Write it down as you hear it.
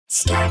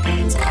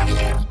Starbane's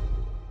Avenue.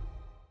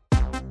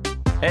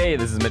 Hey,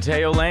 this is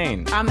Mateo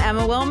Lane. I'm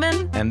Emma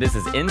Willman. And this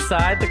is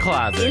Inside the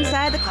Closet.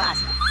 Inside the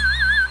Closet.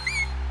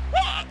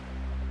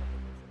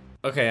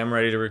 Okay, I'm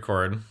ready to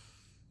record.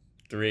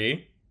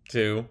 3,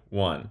 2,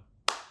 1.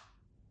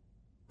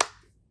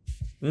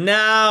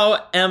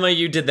 Now, Emma,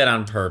 you did that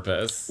on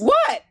purpose.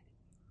 What?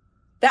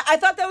 I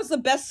thought that was the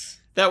best.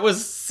 That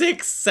was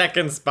 6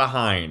 seconds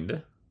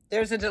behind.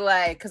 There's a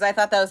delay, because I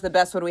thought that was the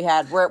best one we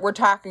had. We're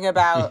talking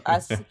about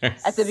us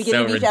at the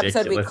beginning of each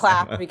episode. We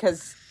clap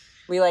because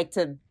we like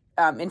to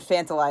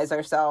infantilize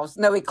ourselves.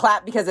 No, we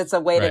clap because it's a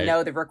way to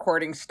know the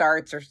recording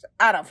starts, or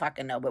I don't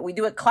fucking know, but we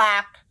do a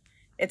clap.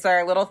 It's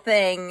our little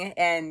thing,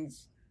 and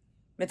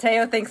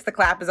Mateo thinks the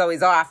clap is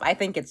always off. I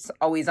think it's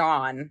always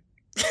on.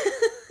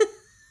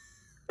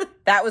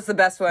 That was the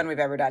best one we've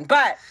ever done.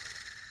 But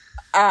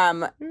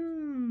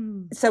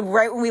so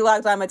right when we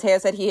logged on, Mateo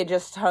said he had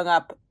just hung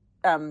up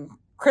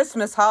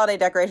Christmas holiday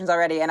decorations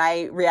already, and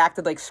I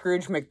reacted like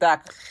Scrooge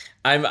McDuck.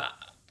 I'm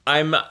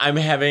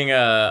having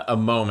a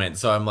moment,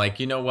 so I'm like,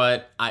 you know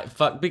what?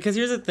 Because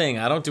here's the thing,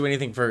 I don't do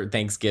anything for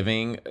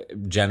Thanksgiving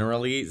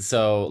generally.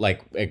 So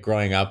like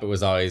growing up, it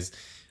was always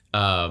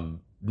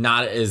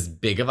not as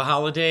big of a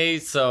holiday.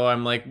 So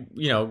I'm like,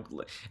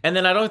 and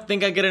then I don't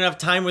think I get enough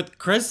time with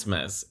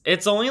Christmas.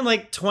 It's only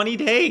like 20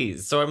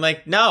 days. So I'm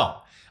like, no,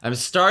 I'm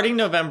starting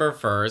November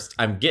 1st.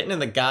 I'm getting in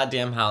the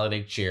goddamn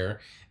holiday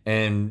cheer.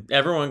 And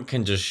everyone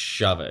can just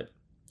shove it.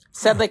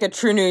 Said like a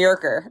true New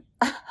Yorker.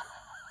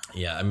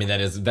 Yeah, I mean,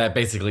 that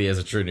basically is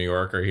a true New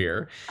Yorker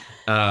here.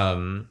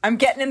 I'm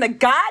getting in the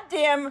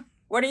goddamn...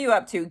 What are you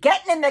up to?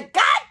 Getting in the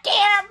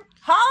goddamn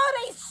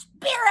holiday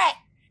spirit!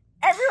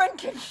 Everyone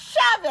can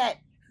shove it!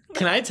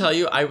 Can I tell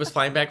you, I was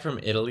flying back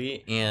from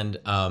Italy, and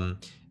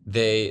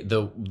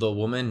the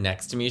woman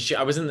next to me,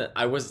 I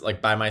was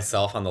like by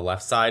myself on the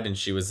left side, and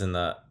she was in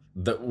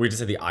we just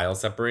had the aisle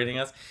separating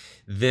us.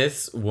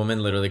 This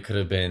woman literally could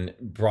have been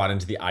brought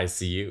into the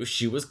ICU.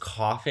 She was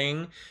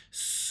coughing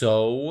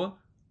so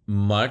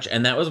much.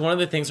 And that was one of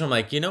the things where I'm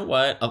like, you know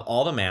what? Of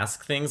all the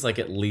mask things, like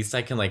at least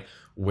I can like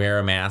wear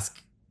a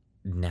mask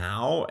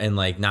now and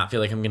like not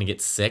feel like I'm gonna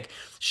get sick.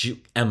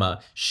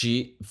 Emma,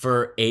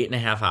 for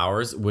 8.5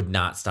 hours would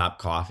not stop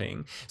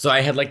coughing. So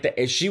I had like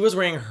she was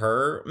wearing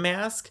her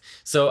mask,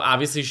 so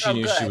obviously she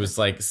knew she was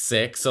like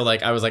sick. So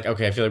like I was like,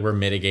 okay, I feel like we're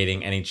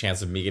mitigating any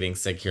chance of me getting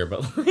sick here.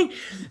 But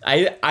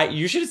like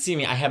you should have seen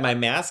me. I had my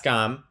mask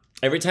on.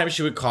 Every time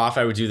she would cough,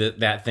 I would do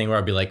that thing where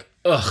I'd be like,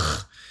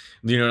 ugh.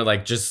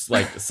 Like just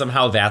like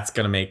somehow that's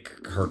gonna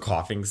make her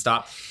coughing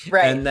stop.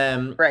 Right. And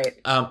then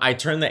I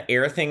turned the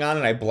air thing on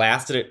and I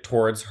blasted it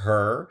towards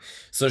her.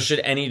 So should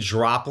any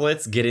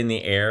droplets get in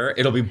the air,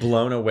 it'll be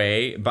blown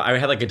away. But I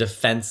had like a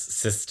defense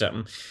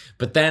system.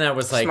 But then I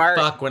was like,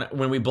 fuck,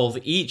 when we both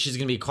eat, she's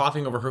gonna be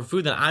coughing over her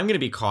food, then I'm gonna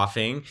be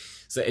coughing.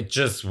 So it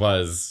just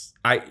was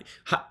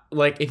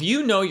if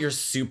you're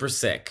super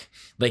sick.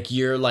 Like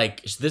you're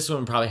like, this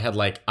woman probably had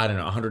like, I don't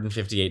know,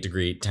 158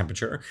 degree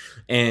temperature,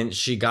 and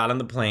she got on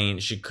the plane.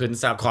 She couldn't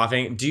stop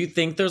coughing. Do you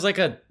think there's like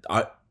a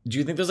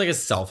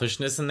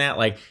selfishness in that?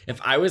 Like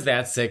if I was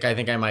that sick, I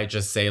think I might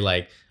just say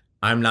like,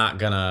 I'm not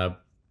gonna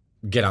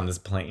get on this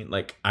plane.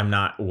 Like I'm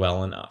not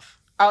well enough.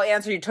 I'll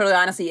answer you totally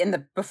honestly. In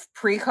the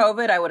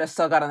pre-COVID, I would have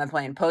still got on the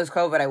plane.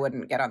 Post-COVID, I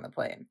wouldn't get on the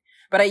plane.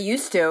 But I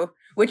used to,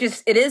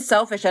 it is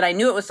selfish. And I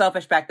knew it was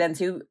selfish back then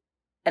too.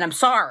 And I'm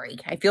sorry.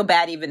 I feel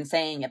bad even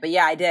saying it. But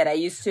yeah, I did. I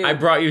used to. I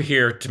brought you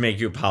here to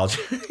make you apologize.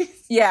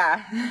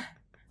 Yeah.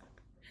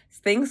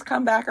 Things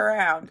come back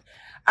around.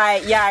 I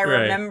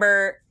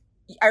remember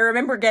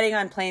getting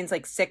on planes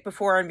like sick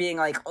before and being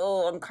like,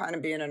 oh, I'm kind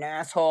of being an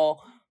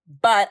asshole.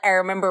 But I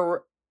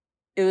remember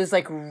it was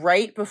like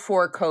right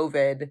before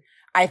COVID.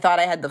 I thought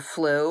I had the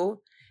flu.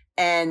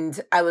 And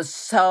I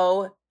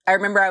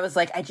remember I was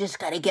like, I just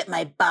got to get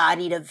my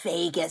body to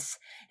Vegas.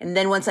 And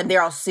then once I'm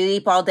there, I'll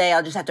sleep all day.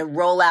 I'll just have to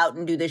roll out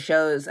and do the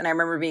shows. And I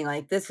remember being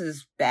like, this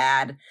is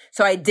bad.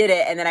 So I did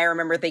it. And then I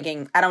remember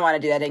thinking, I don't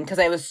want to do that because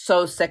I was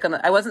so sick.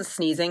 I wasn't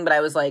sneezing, but I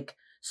was like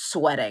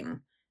sweating.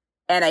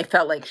 And I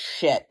felt like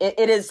shit.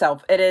 It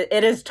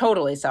is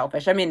totally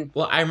selfish. I mean.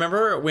 Well, I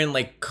remember when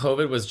like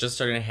COVID was just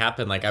starting to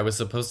happen. Like I was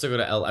supposed to go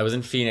to I was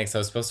in Phoenix. I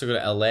was supposed to go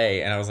to LA.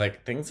 And I was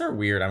like, things are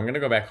weird. I'm going to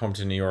go back home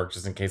to New York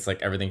just in case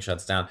like everything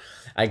shuts down.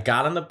 I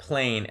got on the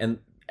plane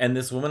and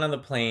this woman on the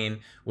plane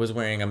was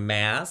wearing a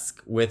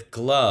mask with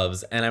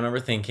gloves. And I remember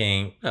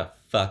thinking, what a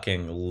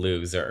fucking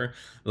loser.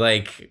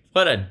 Like,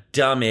 what a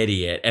dumb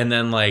idiot. And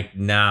then, like,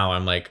 now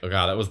I'm like, oh,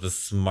 God, that was the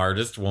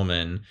smartest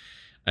woman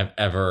I've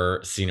ever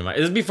seen in my...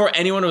 This is before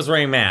anyone was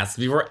wearing masks.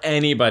 Before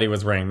anybody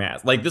was wearing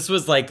masks. Like, this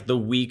was, like, the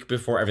week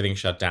before everything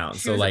shut down.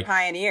 She was a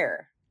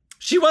pioneer.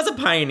 She was a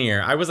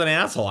pioneer. I was an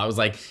asshole. I was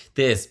like,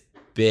 this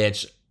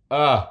bitch.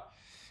 Ugh.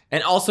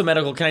 And also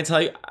medical, did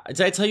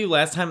I tell you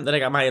last time that I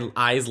got my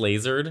eyes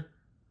lasered?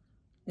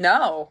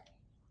 No.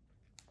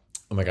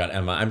 Oh my God,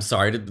 Emma, I'm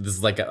sorry. This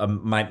is like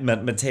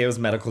Mateo's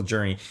medical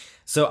journey.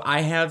 So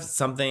I have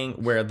something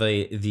where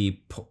the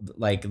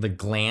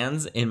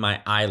glands in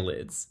my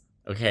eyelids,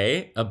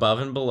 okay, above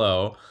and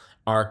below,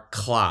 are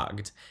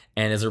clogged.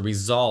 And as a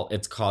result,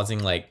 it's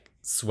causing like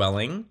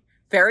swelling.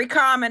 Very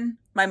common.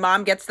 My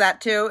mom gets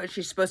that too, and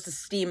she's supposed to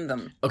steam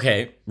them.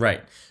 Okay,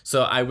 right.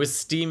 So I was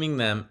steaming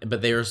them,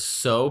 but they were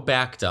so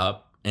backed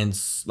up and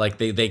like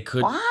they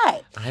could.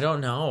 Why? I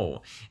don't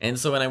know. And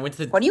so when I went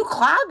to the, what are you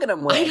clogging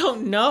them with? I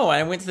don't know.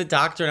 I went to the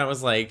doctor and I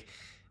was like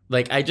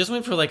I just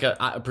went for like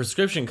a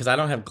prescription because I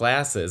don't have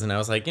glasses, and I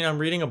was like, I'm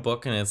reading a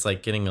book and it's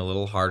like getting a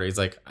little harder. He's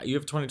like, you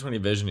have 20/20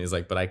 vision. He's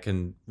like, but I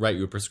can write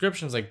you a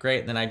prescription. I was like,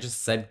 great. And then I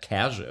just said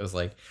casual. I was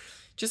like,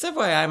 just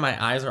FYI,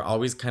 my eyes are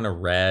always kind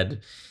of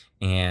red,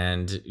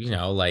 and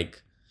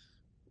like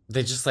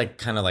they just like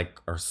kind of like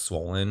are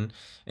swollen.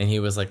 And he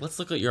was like, let's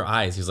look at your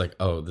eyes. He was like,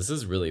 oh, this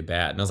is really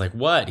bad. And I was like,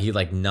 what? He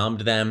like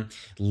numbed them,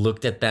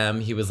 looked at them.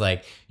 He was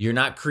like, you're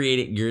not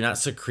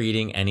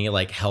secreting any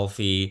like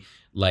healthy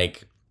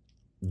like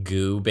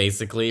goo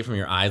basically from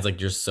your eyes.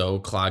 Like, you're so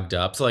clogged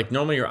up. So like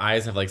normally your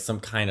eyes have like some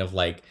kind of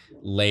like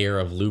layer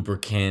of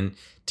lubricant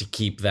to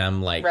keep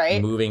them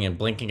like moving and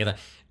blinking.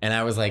 And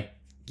I was like,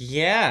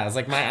 yeah, I was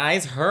like, my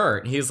eyes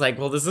hurt. He's like,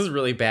 well, this is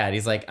really bad.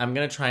 He's like, I'm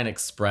going to try and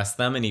express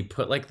them. And he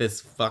put like this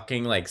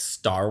fucking like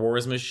Star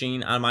Wars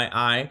machine on my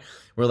eye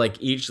where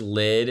like each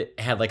lid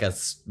had like a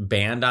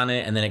band on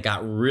it. And then it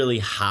got really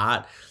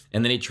hot.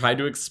 And then he tried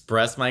to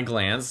express my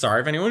glands. Sorry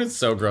if anyone is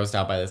so grossed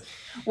out by this.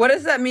 What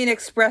does that mean,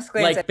 express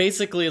glands? Like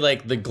basically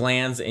like the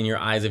glands in your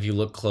eyes, if you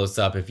look close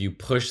up, if you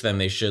push them,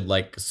 they should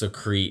like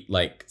secrete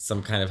like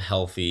some kind of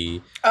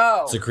healthy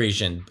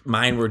secretion.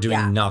 Mine were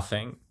doing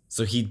nothing.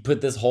 So he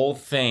put this whole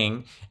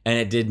thing and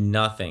it did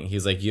nothing.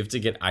 He's like, you have to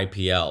get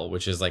IPL,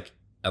 which is like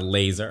a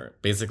laser,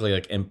 basically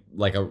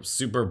like a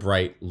super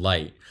bright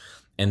light.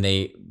 And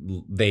they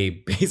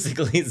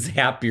basically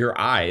zap your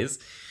eyes.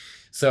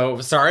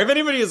 So sorry if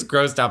anybody is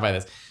grossed out by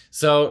this.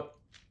 So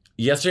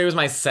yesterday was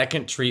my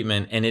second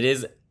treatment, and it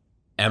is,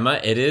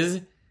 Emma, it is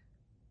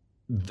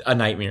a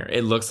nightmare.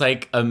 It looks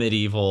like a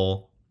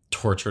medieval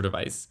torture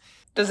device.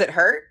 Does it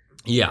hurt?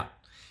 Yeah,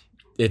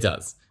 it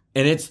does.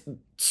 And it's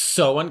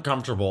so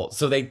uncomfortable.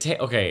 So they take,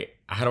 okay,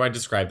 how do I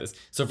describe this?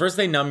 So first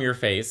they numb your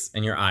face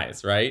and your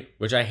eyes, right?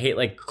 Which I hate,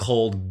 like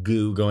cold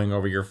goo going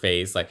over your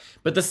face. Like,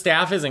 but the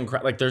staff is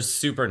incredible. Like, they're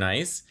super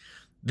nice.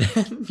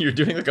 Then you're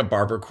doing like a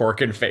Barbara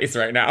Corcoran face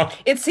right now.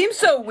 It seems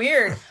so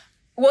weird.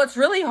 Well,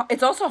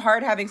 it's also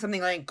hard having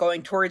something like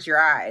going towards your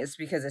eyes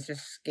because it's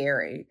just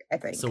scary, I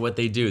think. So what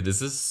they do,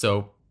 this is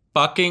so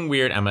fucking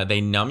weird, Emma.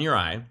 They numb your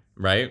eye,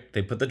 right?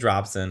 They put the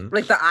drops in.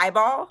 Like the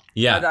eyeball?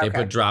 Yeah, they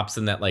put drops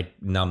in that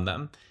like numb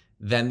them.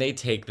 Then they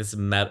take this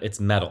it's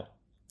metal,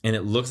 and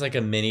it looks like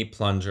a mini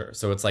plunger.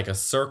 So it's like a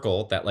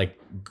circle that like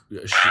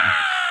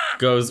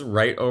goes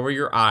right over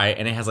your eye,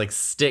 and it has like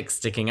sticks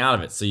sticking out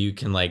of it, so you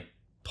can like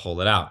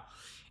pull it out.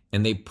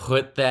 And they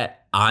put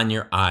that on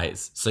your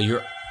eyes. So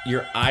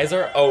your eyes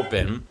are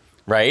open,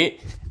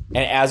 right?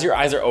 And as your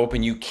eyes are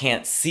open, you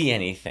can't see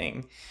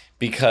anything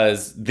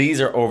because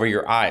these are over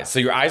your eyes. So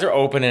your eyes are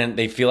open and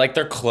they feel like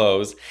they're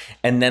closed.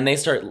 And then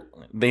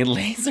they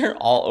laser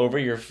all over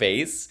your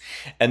face.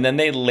 And then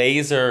they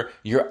laser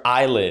your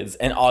eyelids.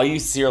 And all you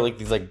see are like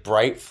these like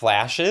bright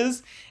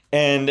flashes.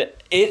 And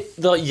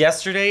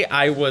yesterday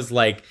I was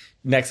like,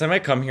 next time I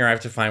come here, I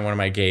have to find one of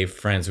my gay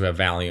friends who have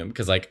Valium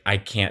because, like, I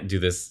can't do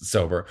this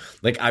sober.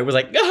 Like, I was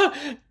like, go,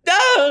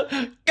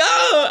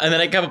 and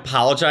then I kept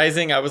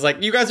apologizing. I was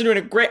like, you guys are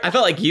doing I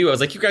felt like you. I was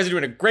like, you guys are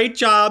doing a great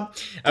job.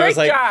 I was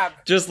like,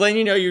 just letting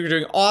you know you're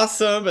doing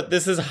awesome, but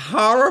this is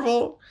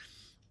horrible.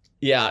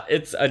 Yeah,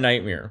 it's a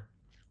nightmare.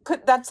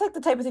 That's like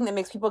the type of thing that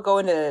makes people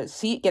go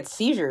get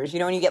seizures. You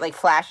know, when you get like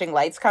flashing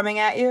lights coming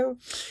at you.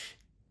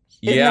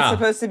 Isn't that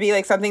supposed to be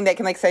like something that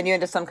can like send you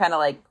into some kind of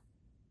like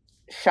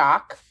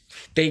shock?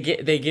 They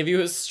give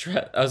you a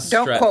stress.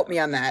 Don't quote me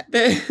on that.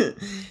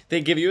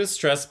 They give you a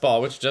stress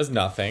ball, which does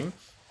nothing.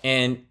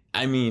 And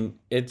I mean,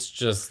 it's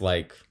just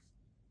like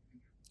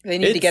they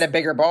need to get a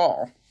bigger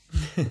ball.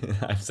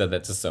 I've said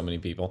that to so many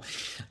people.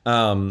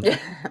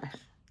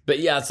 But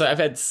yeah, so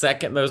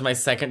that was my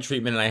second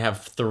treatment, and I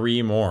have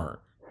 3 more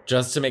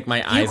just to make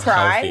my eyes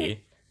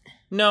healthy.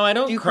 No, I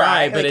don't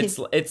cry, but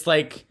it's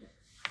like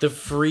the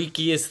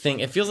freakiest thing.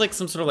 It feels like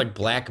some sort of like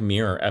Black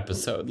Mirror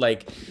episode.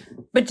 Like,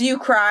 but do you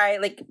cry?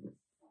 Like,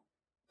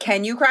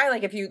 can you cry?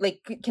 Like, if you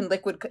like, can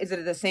liquid? Is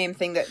it the same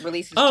thing that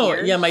releases?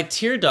 Tears? Yeah, my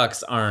tear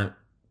ducts aren't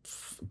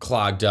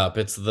clogged up.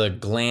 It's the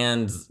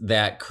glands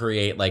that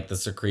create like the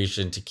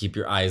secretion to keep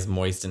your eyes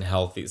moist and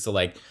healthy. So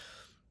like,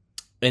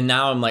 and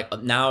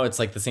now it's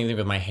like the same thing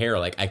with my hair.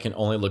 Like, I can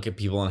only look at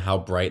people and how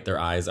bright their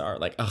eyes are.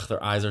 Like,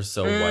 their eyes are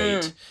so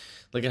white.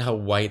 Look at how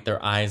white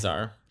their eyes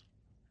are.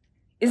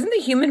 Isn't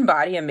the human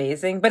body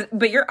amazing?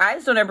 But your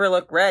eyes don't ever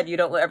look red. You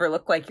don't ever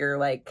look like you're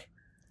like.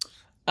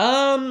 They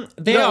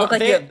don't look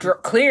like you have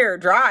clear,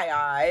 dry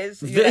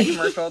eyes. You hear that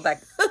commercial?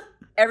 That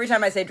every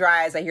time I say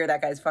dry eyes, I hear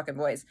that guy's fucking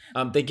voice.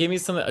 They gave me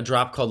a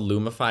drop called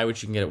Lumify,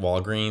 which you can get at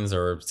Walgreens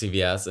or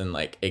CVS, and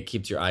like it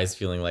keeps your eyes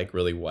feeling like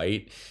really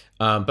white.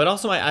 But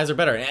also my eyes are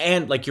better.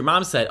 And like your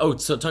mom said,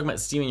 so talking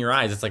about steaming your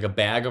eyes, it's like a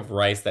bag of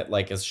rice that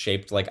like is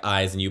shaped like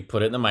eyes, and you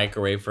put it in the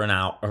microwave for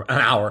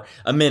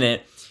a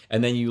minute,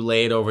 and then you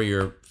lay it over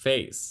your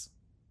face.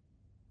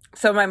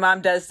 So my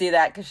mom does do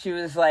that because she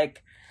was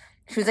like,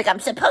 I'm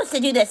supposed to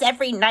do this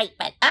every night,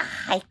 but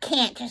I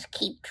can't just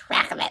keep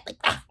track of it. Like,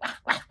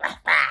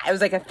 it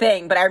was like a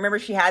thing. But I remember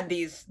she had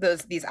these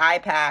eye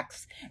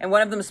packs, and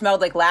one of them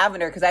smelled like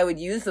lavender because I would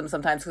use them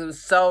sometimes because it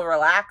was so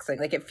relaxing.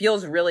 Like, it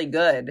feels really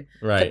good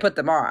to put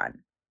them on.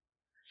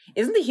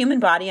 Isn't the human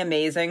body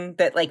amazing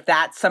that, like,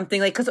 that's something,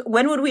 like, because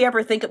when would we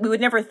ever think, we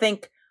would never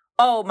think,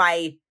 oh,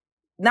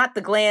 not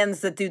the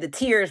glands that do the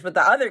tears, but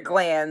the other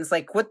glands,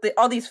 like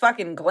all these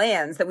fucking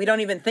glands that we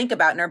don't even think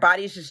about, and our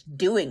body's just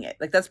doing it.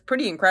 Like, that's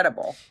pretty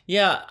incredible.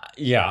 Yeah.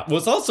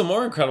 What's also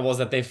more incredible is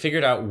that they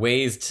figured out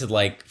ways to,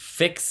 like,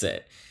 fix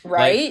it.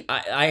 Right.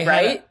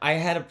 Like, I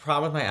had a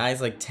problem with my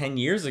eyes like 10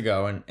 years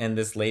ago, and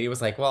this lady was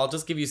like, well, I'll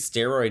just give you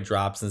steroid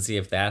drops and see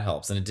if that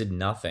helps. And it did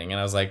nothing. And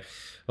I was like,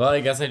 well,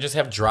 I guess I just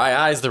have dry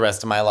eyes the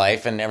rest of my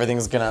life and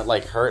everything's gonna,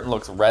 like, hurt and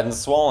look red and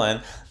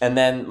swollen. And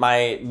then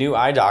my new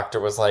eye doctor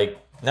was like,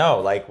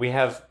 no, like, we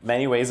have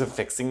many ways of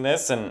fixing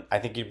this, and I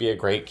think you'd be a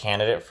great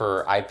candidate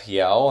for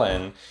IPL.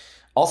 And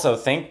also,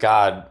 thank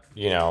God,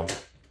 you know,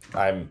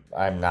 I'm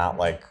not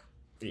like,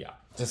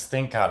 just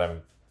thank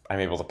God I'm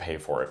able to pay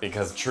for it,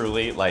 because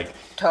truly, like,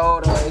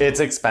 totally, it's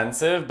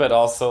expensive, but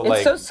also, like,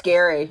 it's so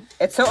scary.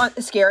 It's so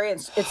scary,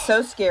 and it's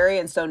so scary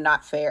and so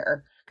not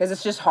fair, because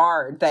it's just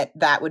hard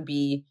that would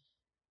be.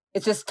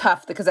 It's just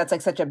tough because that's,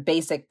 like, such a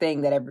basic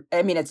thing that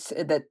it's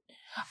that.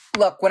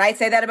 Look, when I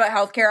say that about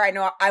healthcare, I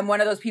know I'm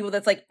one of those people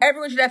that's like,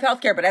 everyone should have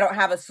healthcare, but I don't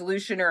have a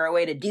solution or a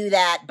way to do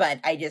that. But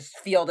I just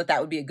feel that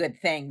would be a good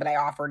thing, but I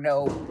offer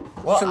no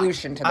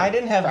solution to that. I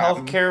didn't have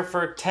healthcare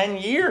for 10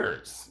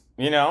 years,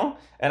 you know?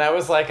 And I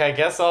was like, I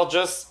guess I'll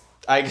just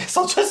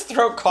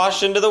throw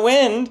caution to the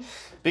wind,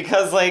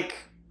 because, like,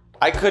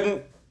 I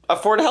couldn't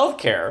afford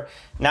healthcare.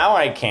 Now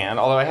I can,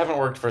 although I haven't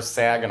worked for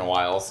SAG in a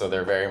while, so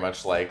they're very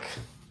much like,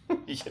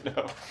 you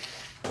know,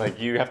 like,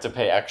 you have to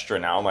pay extra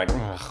now. I'm like,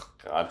 oh,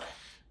 God.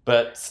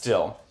 But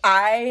still.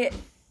 I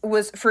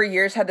was, for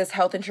years, had this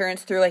health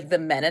insurance through, like, the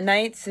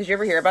Mennonites. Did you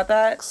ever hear about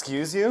that?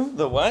 Excuse you?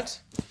 The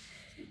what?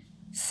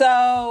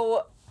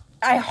 So,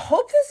 I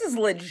hope this is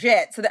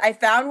legit. So, I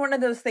found one of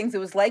those things. It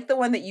was like the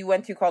one that you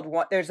went to called,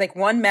 there's, like,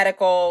 One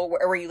Medical,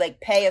 where you, like,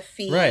 pay a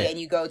fee and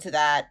you go to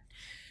that.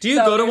 Do you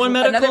go to One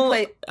Medical?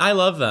 I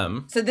love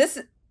them. So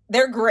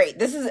they're great.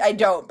 This is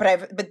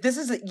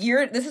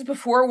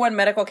before One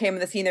Medical came in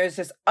the scene. There's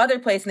this other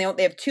place, and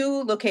they have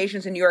 2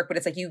 locations in New York, but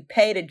it's like you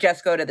pay to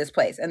just go to this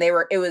place. And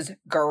it was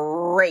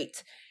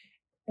great.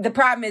 The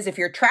problem is, if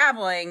you're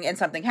traveling and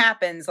something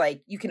happens,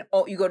 like, you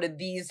go to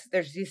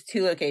there's these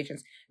 2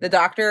 locations. The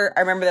doctor, I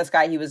remember this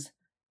guy, he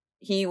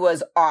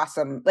was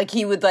awesome. Like,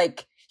 he was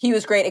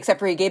great, except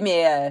for he gave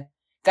me a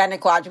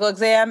gynecological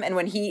exam. And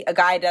when a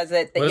guy does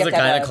it, what is a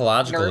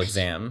gynecological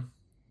exam?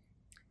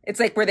 It's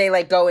like where they,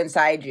 like, go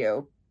inside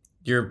you.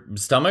 Your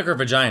stomach or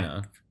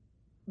vagina?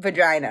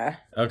 Vagina.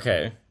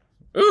 Okay.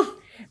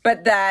 Ooh.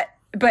 But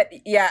it's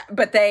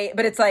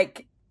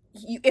like,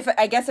 if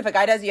a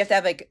guy does, you have to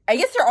have, like, I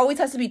guess there always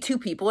has to be 2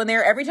 people in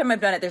there. Every time I've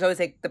done it, there's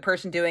always, like, the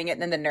person doing it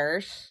and then the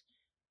nurse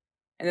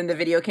and then the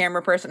video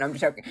camera person. I'm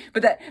just joking.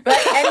 But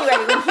anyway,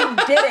 when he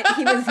did it,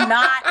 he was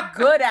not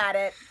good at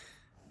it,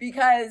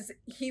 because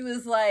he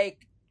was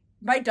like,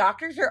 my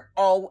doctors are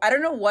I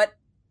don't know what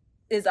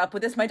is up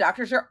with this. My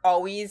doctors are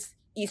always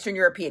Eastern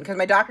European, because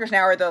my doctors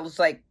now are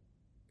the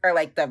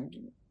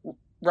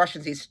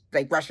Russians,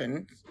 like,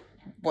 Russian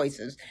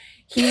voices.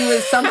 He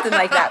was something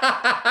like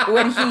that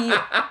when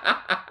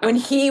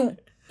he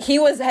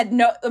had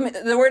no, I mean,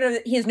 the word of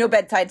he has no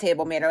bedside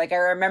table manner. Like, I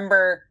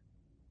remember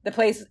the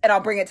place, and I'll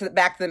bring it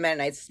back to the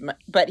Mennonites,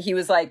 but he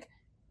was like,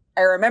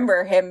 I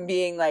remember him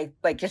being like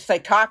just,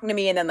 like, talking to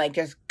me and then, like,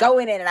 just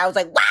going in, and I was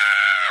like,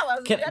 wow.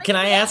 Can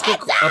I ask a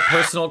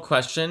personal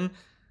question?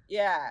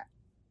 Yeah.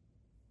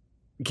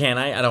 Can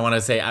I? I want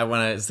to say.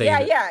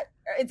 Yeah.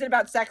 Is it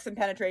about sex and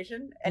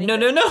penetration?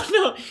 Anything?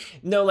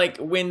 No. Like,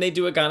 when they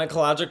do a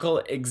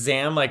gynecological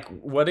exam, like,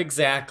 what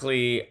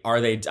exactly are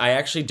they? I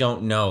actually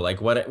don't know. Like,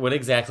 what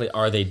exactly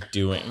are they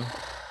doing?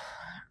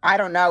 I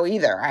don't know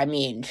either. I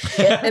mean,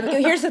 shit.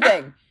 Here's the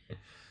thing.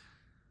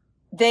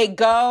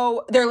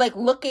 They're, like,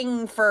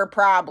 looking for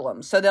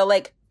problems. So they'll,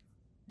 like,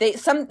 they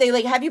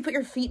have you put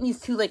your feet in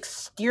these 2, like,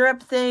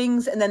 stirrup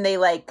things, and then they,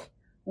 like,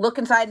 look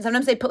inside, and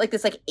sometimes they put, like,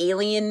 this, like,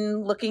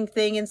 alien looking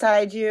thing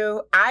inside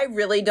you. I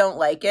really don't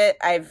like it.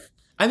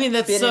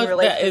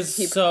 that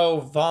is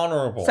so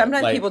vulnerable.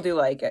 Sometimes, like, people do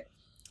like it.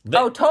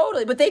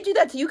 Totally. But they do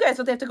that to you guys.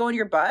 Don't they have to go in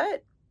your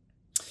butt?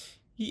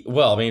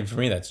 Well, I mean, for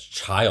me, that's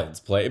child's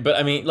play. But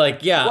I mean,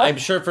 like, yeah, I'm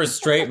sure for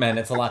straight men,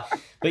 it's a lot.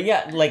 But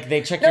yeah, like,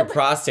 they check your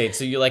prostate,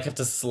 so you, like, have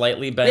to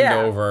slightly bend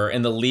over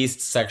in the least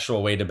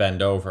sexual way to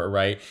bend over,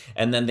 right?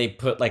 And then they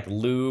put, like,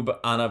 lube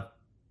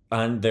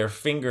on their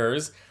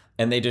fingers,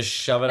 and they just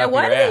shove it up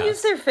your ass. Why do they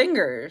use their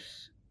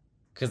fingers?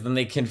 Because then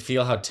they can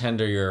feel how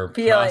tender your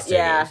prostate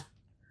is.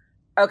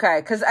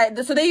 Okay, because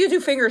so they do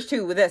fingers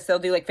too with this. They'll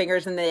do, like,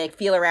 fingers, and they, like,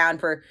 feel around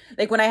for,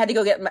 like, when I had to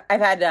go I've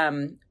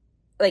had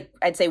like,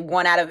 I'd say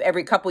 1 out of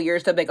every couple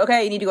years, they'll be like,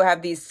 okay, you need to go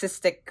have these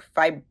cystic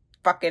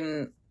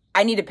fucking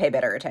I need to pay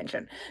better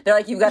attention. They're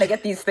like, you've got to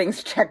get these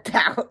things checked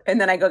out.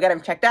 And then I go get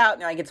them checked out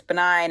and they're like, it's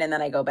benign. And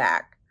then I go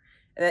back.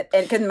 And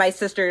because my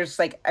sister's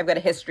like, I've got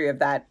a history of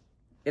that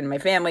in my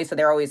family. So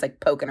they're always like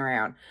poking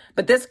around.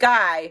 But this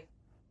guy,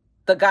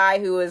 the guy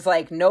who was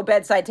like, no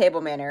bedside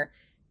table manner,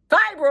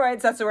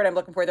 fibroids, that's the word I'm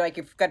looking for. They're like,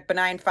 you've got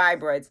benign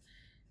fibroids.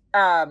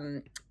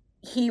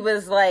 He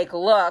was like,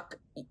 look,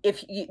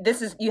 if you,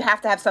 this is, you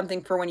have to have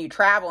something for when you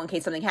travel in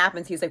case something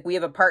happens. He's like, we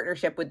have a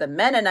partnership with the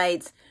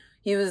Mennonites.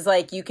 He was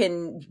like, you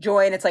can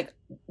join. It's like,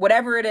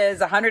 whatever it is,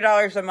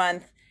 $100 a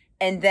month.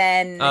 And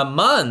then a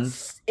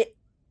month.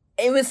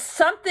 It was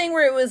something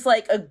where it was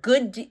like a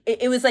good,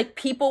 it was like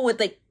people with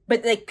like,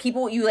 but like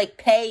people you like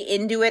pay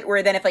into it,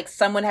 where then if like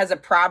someone has a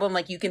problem,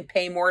 like you can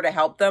pay more to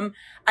help them.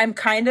 I'm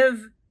kind of,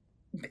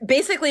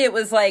 basically it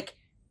was like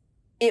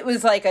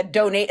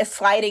a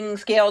sliding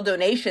scale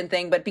donation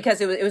thing, but because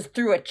it was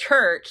through a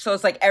church, so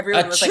it's like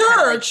everyone was church? Like,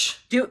 kind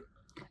of like,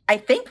 I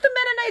think the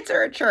Mennonites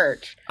are a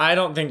church. I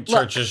don't think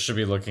churches should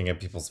be looking at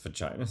people's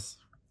vaginas.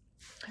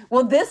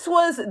 Well, this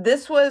was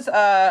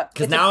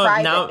because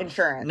now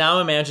insurance. Now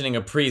I'm imagining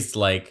a priest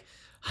like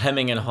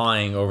hemming and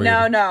hawing over.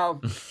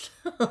 No.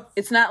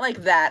 It's not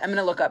like that. I'm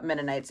gonna look up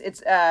Mennonites.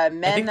 It's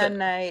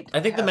Mennonite. I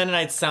think the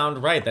Mennonites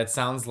sound right. That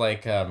sounds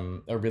like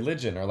a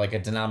religion or like a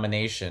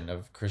denomination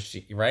of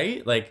Christianity,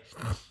 right? Like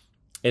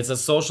it's a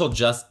social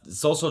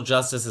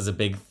justice is a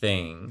big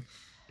thing.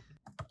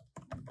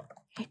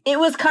 It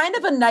was kind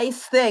of a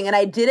nice thing, and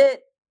I did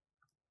it.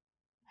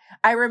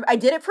 I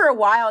did it for a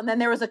while, and then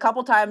there was a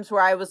couple times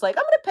where I was like,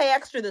 I'm going to pay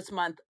extra this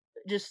month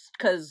just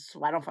because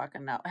I don't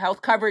fucking know.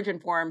 Health coverage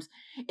and forms.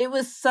 It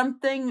was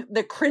something,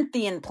 the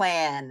Corinthian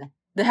plan,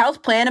 the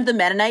health plan of the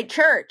Mennonite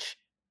Church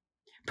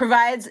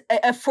provides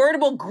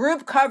affordable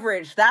group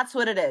coverage. That's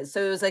what it is.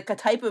 So it was like a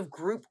type of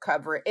group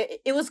coverage.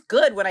 It was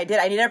good when I did.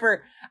 I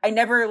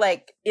never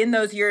like in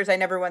those years, I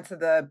never went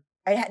to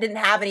I didn't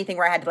have anything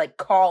where I had to like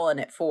call in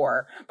it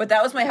for, but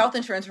that was my health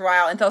insurance for a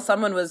while until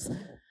someone was,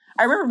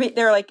 I remember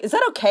they were like, is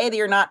that okay that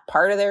you're not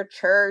part of their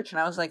church? And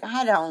I was like,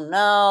 I don't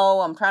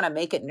know. I'm trying to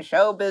make it in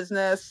show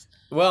business.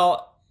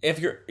 Well, if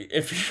you're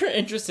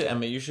interested,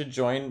 Emma, you should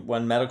join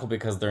One Medical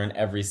because they're in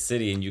every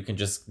city and you can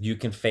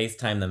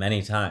FaceTime them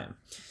anytime.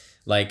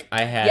 Like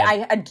I had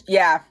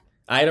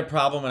I had a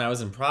problem when I was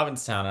in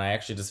Provincetown and I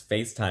actually just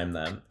FaceTime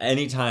them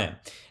anytime.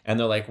 And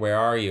they're like, where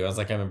are you? I was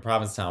like, I'm in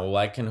Provincetown. Well,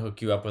 I can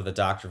hook you up with a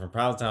doctor from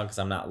Provincetown because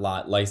I'm not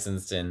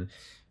licensed in,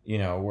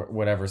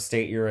 whatever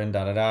state you're in,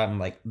 da-da-da. I'm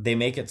like, they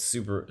make it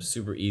super,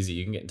 super easy.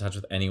 You can get in touch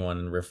with anyone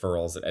and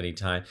referrals at any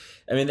time.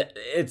 I mean, the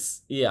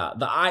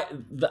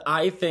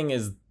eye thing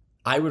is,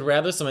 I would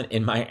rather someone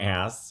in my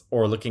ass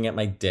or looking at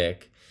my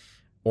dick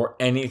or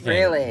anything.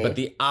 Really? But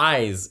the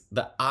eyes,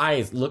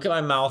 look at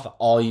my mouth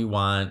all you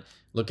want.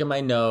 Look at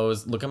my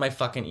nose, look at my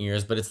fucking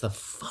ears, but it's the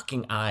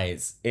fucking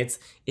eyes. It's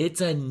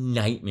a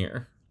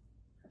nightmare.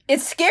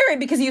 It's scary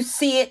because you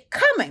see it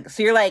coming.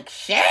 So you're like,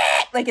 shit!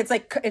 Like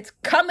it's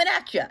coming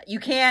at you. You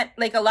can't,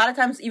 like a lot of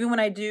times, even when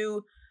I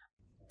get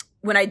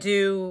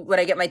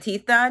my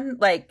teeth done,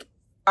 like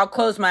I'll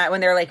close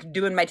when they're like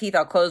doing my teeth,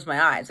 I'll close my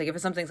eyes. Like if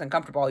something's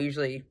uncomfortable, I'll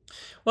usually.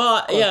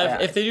 Well, yeah,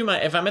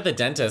 if I'm at the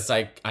dentist,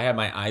 I have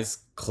my eyes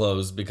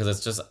closed because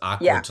it's just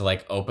awkward to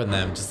like open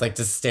them, just like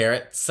to stare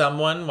at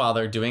someone while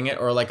they're doing it,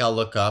 or like I'll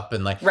look up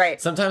and like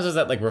sometimes there's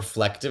that like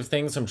reflective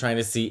thing, so I'm trying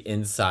to see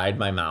inside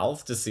my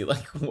mouth to see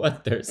like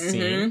what they're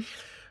seeing.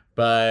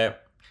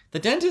 But the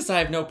dentist I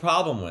have no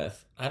problem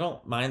with. I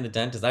don't mind the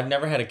dentist. I've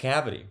never had a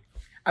cavity.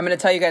 I'm gonna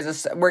tell you guys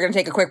this. We're gonna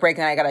take a quick break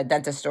and I got a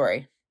dentist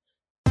story.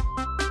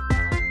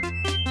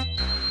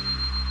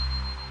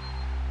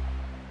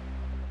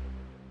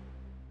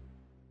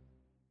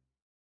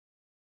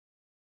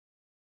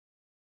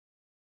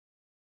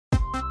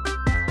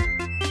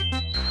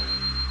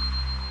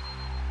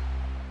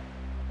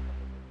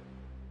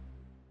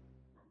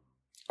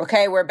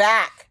 Okay, we're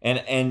back.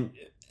 And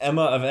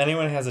Emma, if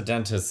anyone has a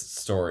dentist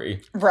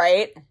story,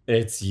 right?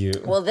 It's you.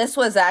 Well, this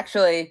was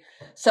actually,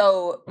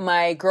 so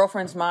my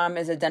girlfriend's mom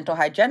is a dental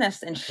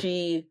hygienist, and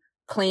she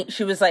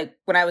was like,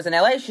 when I was in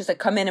LA, she's like,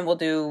 come in and we'll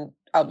do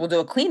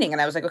a cleaning.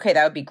 And I was like, okay,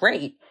 that would be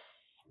great.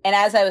 And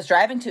as I was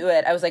driving to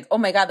it, I was like, oh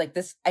my God, like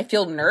this, I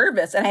feel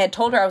nervous. And I had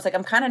told her, I was like,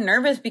 I'm kind of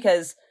nervous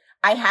because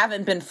I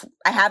haven't been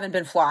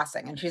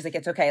flossing. And she's like,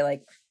 it's okay.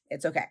 Like,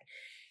 it's okay.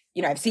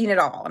 I've seen it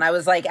all. And I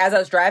was like, as I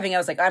was driving, I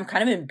was like, I'm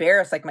kind of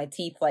embarrassed. Like my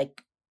teeth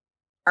like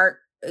aren't.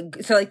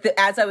 So like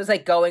as I was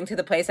like going to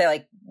the place, I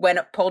like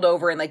pulled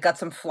over and like got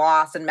some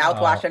floss and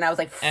mouthwash, and I was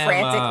like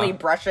frantically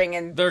brushing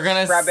and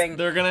scrubbing.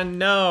 They're gonna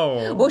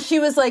know. Well, she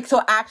was like,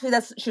 so actually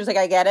she was like,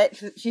 I get it.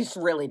 She's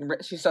so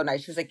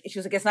nice. She was like,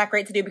 it's not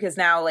great to do because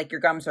now like your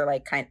gums are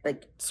like kind of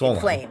like swollen,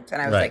 inflamed.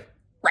 And I was like,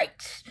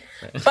 right.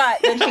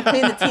 But then she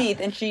cleaned the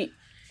teeth, and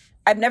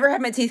I've never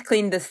had my teeth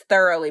cleaned this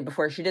thoroughly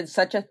before. She did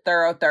such a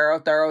thorough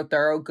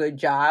good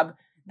job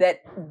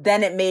that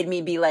then it made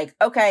me be like,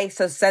 okay,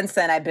 so since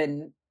then I've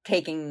been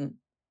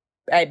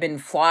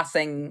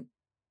flossing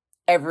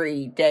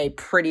every day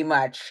pretty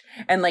much,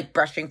 and like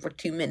brushing for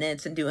 2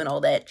 minutes and doing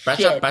all that Brush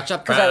shit. up.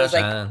 Because I was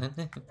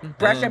like,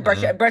 brush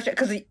it.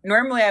 Because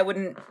normally I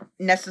wouldn't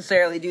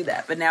necessarily do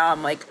that, but now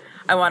I'm like,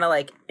 I want to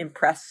like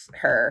impress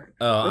her.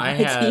 Oh, with I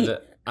my teeth.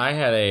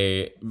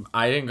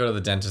 I didn't go to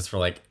the dentist for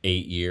like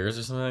 8 years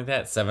or something like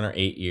that, 7 or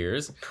 8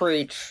 years.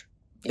 Preach.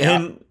 Yeah.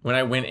 And when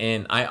I went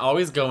in, I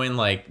always go in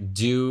like,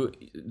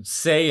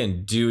 say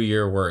and do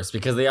your worst,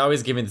 because they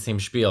always give me the same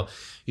spiel.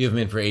 You have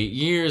been in for 8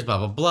 years, blah,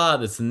 blah, blah,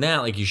 this and that.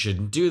 Like, you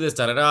shouldn't do this,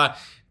 da, da, da.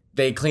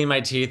 They clean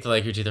my teeth. They're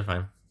like, your teeth are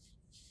fine.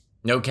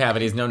 No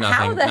cavities, no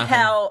nothing.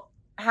 How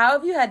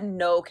have you had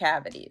no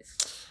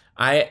cavities?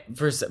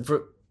 For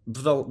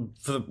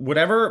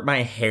whatever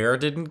my hair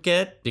didn't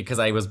get, because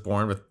I was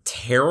born with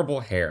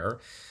terrible hair.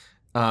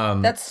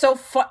 That's so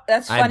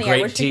that's funny. I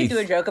wish you could do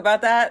a joke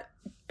about that.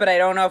 But I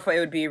don't know if it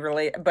would be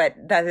related. But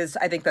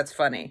I think that's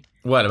funny.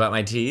 What, about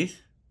my teeth?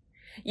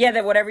 Yeah,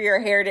 that whatever your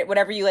hair did,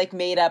 whatever you like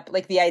made up,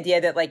 like the idea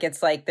that like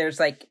it's like there's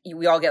like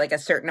we all get like a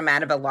certain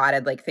amount of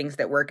allotted like things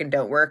that work and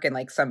don't work, and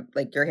like some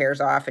like your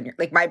hair's off and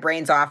like my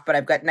brain's off, but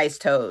I've got nice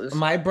toes.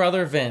 My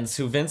brother Vince,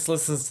 who Vince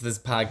listens to this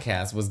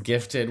podcast, was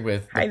gifted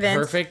with the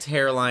perfect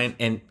hairline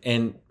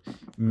and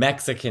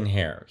Mexican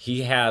hair.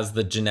 He has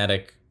the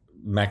genetic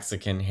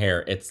Mexican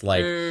hair. It's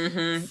like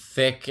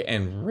thick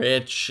and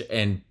rich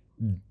and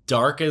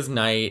dark as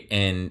night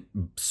and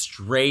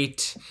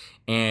straight,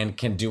 and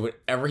can do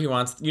whatever he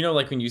wants. You know,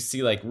 like when you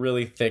see like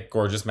really thick,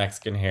 gorgeous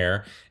Mexican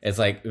hair, it's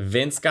like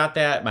Vince got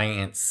that. My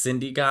Aunt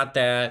Cindy got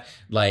that.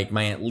 Like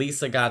my Aunt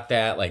Lisa got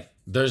that. Like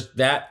there's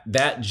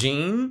that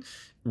gene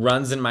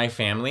runs in my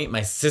family.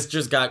 My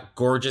sister's got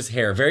gorgeous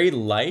hair, very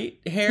light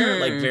hair,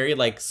 like very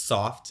like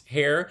soft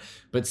hair,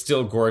 but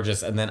still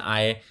gorgeous. And then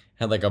I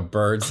had like a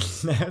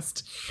bird's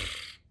nest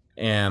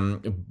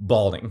and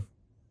balding.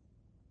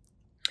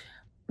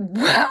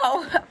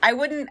 Well, I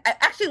wouldn't.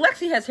 Actually,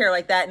 Lexi has hair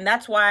like that, and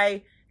that's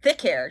why thick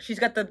hair. She's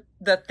got the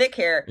thick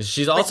hair.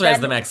 She also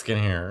has the Mexican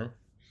hair.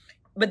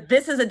 But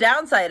this is a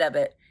downside of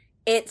it.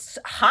 It's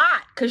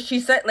hot because she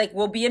said, like,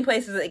 we'll be in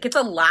places. It gets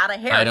a lot of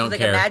hair. I don't She's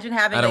care. Like, imagine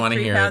having like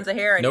 3 pounds of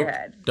hair on your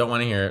head. Don't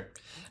want to hear it.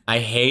 I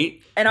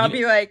hate. And I'll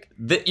be like,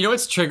 you know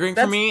what's triggering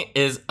for me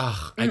is,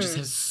 I just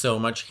have so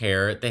much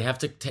hair. They have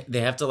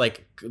to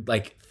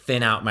like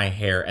thin out my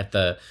hair at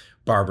the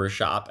barber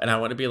shop, and I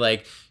want to be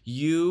like,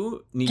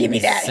 you need give to be me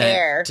that sent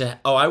hair.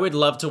 Oh, I would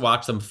love to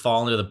watch them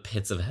fall into the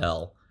pits of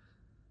hell.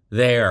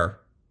 There.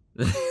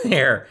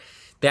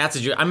 That's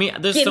what you. I mean,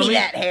 there's give so me many.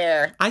 that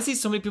hair. I see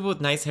so many people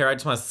with nice hair. I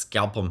just want to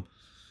scalp them.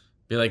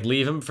 Be like,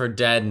 leave them for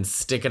dead and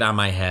stick it on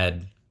my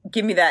head.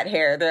 Give me that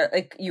hair. They're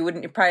like, you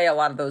wouldn't probably a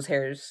lot of those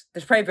hairs.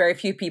 There's probably very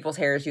few people's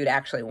hairs you'd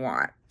actually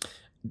want.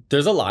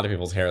 There's a lot of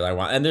people's hair that I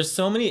want, and there's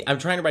so many. I'm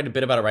trying to write a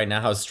bit about it right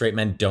now. How straight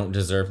men don't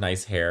deserve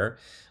nice hair.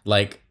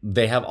 Like,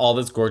 they have all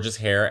this gorgeous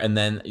hair, and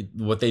then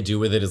what they do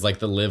with it is like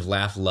the live,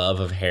 laugh,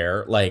 love of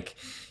hair. Like,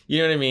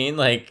 you know what I mean?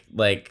 Like.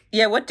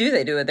 Yeah, what do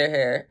they do with their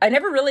hair? I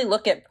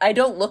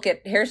don't look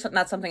at hair's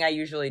not something I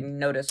usually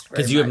notice.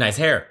 Because you have nice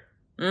hair.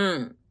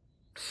 Mm.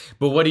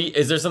 But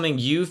is there something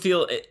you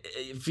feel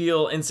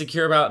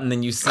insecure about, and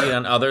then you see it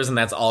on others, and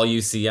that's all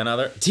you see on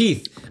other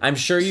teeth? I'm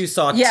sure you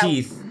saw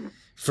teeth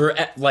for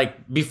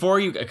like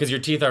before you, because your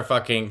teeth are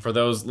fucking, for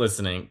those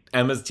listening,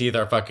 Emma's teeth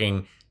are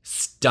fucking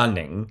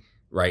stunning.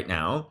 Right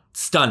now,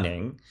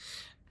 stunning.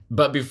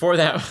 But before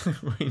that,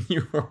 when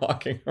you were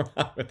walking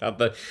around without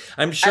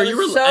I'm sure you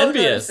were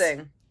envious.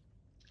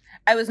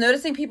 I was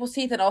noticing people's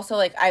teeth, and also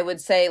like I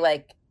would say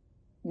like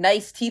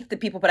nice teeth to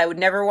people, but I would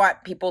never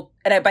want people,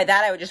 and by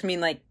that I would just mean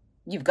like,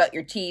 you've got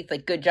your teeth,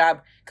 like good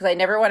job, because I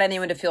never want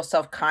anyone to feel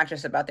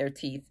self-conscious about their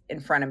teeth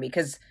in front of me.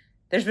 Because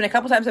there's been a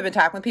couple times I've been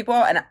talking with people,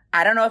 and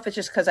I don't know if it's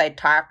just because I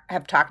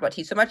have talked about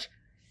teeth so much,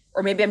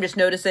 or maybe I'm just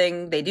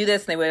noticing they do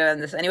this and they would have done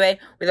this anyway,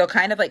 where they'll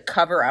kind of like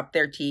cover up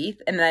their teeth.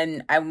 And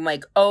then I'm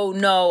like, oh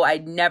no, I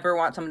never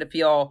want someone to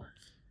feel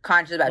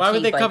conscious about teeth. Why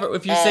would they cover,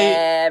 if you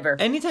say,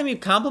 anytime you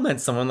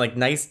compliment someone like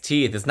nice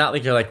teeth, it's not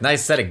like you're like,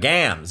 nice set of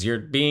gams. You're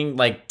being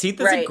like,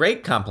 teeth is a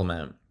great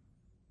compliment.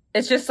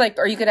 It's just like,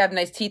 or you could have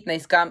nice teeth,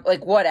 nice gum,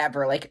 like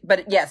whatever. Like,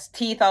 but yes,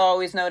 teeth I'll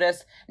always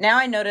notice. Now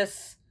I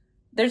notice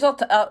there's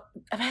I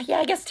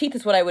guess teeth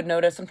is what I would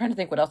notice. I'm trying to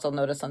think what else I'll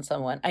notice on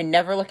someone. I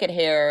never look at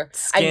hair.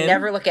 Skin? I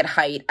never look at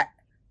height.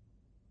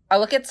 I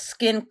look at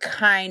skin,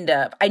 kind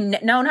of.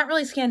 No, not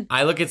really skin.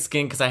 I look at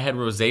skin because I had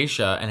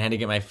rosacea and had to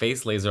get my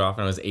face laser off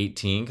when I was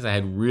 18 because I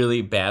had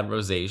really bad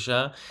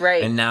rosacea.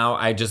 Right. And now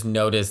I just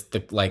notice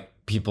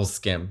people's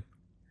skin.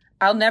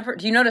 Do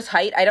you notice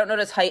height? I don't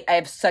notice height. I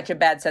have such a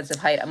bad sense of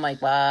height. I'm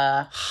like,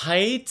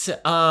 height,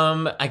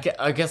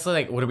 I guess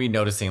like, what are we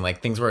noticing?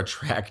 Like things we're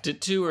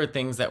attracted to, or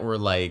things that we're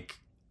like...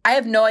 I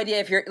have no idea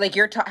if you're like,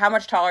 how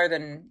much taller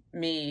than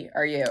me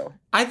are you?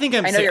 I think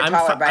I'm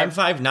taller. I'm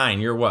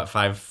 5'9". You're what,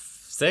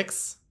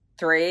 5'6"?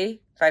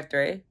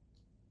 5'3".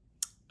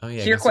 Oh yeah,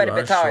 so you're quite a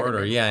bit taller.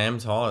 Shorter. Yeah, I am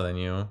taller than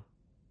you.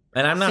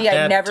 And I'm not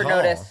that I never tall.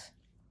 Notice.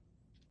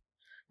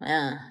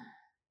 Yeah.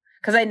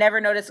 Because I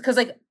never noticed, because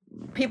like,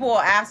 people will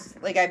ask,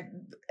 like,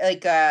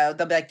 they'll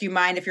be like, do you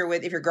mind if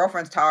your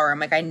girlfriend's taller? I'm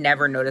like, I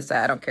never notice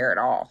that. I don't care at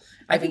all.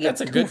 I think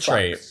that's a good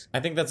trait. I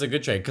think that's a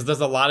good trait because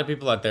there's a lot of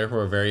people out there who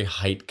are very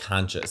height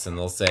conscious, and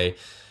they'll say,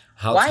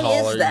 "How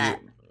tall are you?"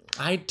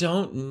 I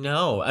don't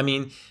know. I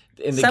mean,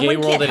 in the gay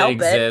world that it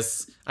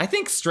exists, I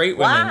think straight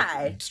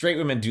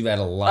women do that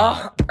a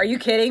lot. Oh, are you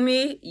kidding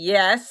me?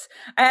 Yes,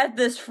 I had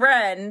this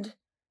friend.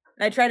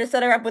 And I tried to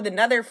set her up with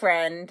another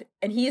friend,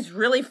 and he's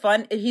really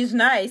fun. He's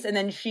nice. And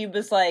then she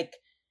was like,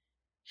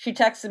 she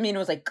texted me and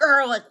was like,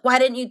 girl, like, why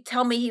didn't you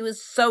tell me he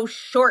was so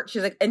short?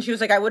 She's like, and she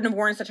was like, I wouldn't have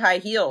worn such high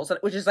heels,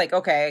 which is like,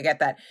 okay, I get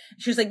that.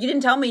 She was like, you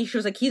didn't tell me. She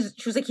was like,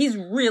 he's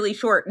really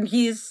short, and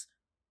he's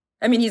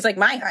like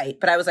my height.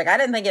 But I was like, I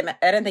didn't think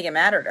it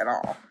mattered at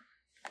all.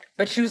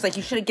 But she was like,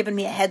 you should have given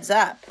me a heads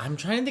up. I'm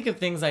trying to think of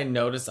things I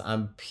notice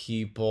on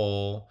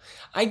people.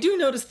 I do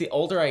notice the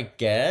older I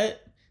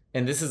get,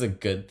 and this is a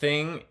good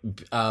thing,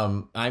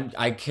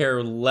 I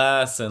care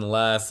less and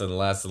less and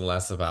less and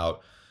less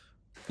about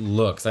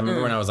looks. I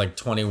remember when I was like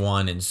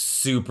 21 and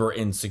super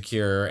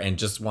insecure and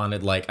just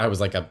wanted, like, I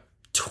was like a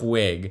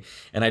twig,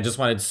 and I just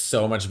wanted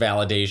so much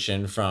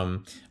validation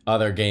from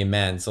other gay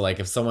men. So like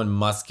if someone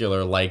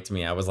muscular liked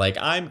me, I was like,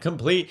 I'm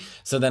complete.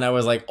 So then I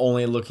was like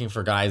only looking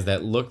for guys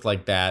that looked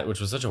like that, which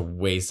was such a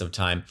waste of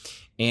time.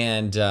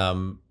 And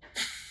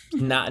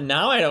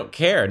now I don't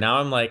care. Now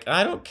I'm like,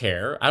 I don't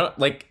care. I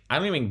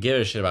don't even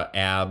give a shit about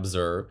abs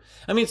or,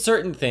 I mean,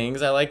 certain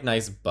things. I like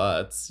nice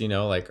butts, you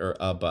know, like, or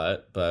a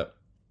butt, but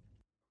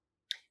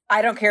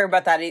I don't care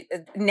about that.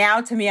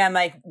 Now to me, I'm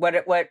like, what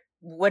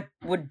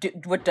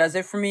does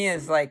it for me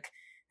is like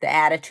the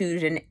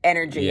attitude and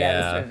energy.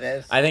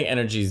 Yeah, I think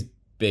energy's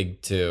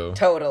big too.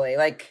 Totally.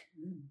 Like,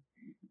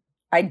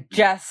 I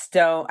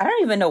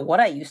don't even know what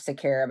I used to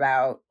care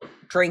about.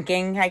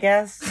 Drinking, I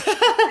guess.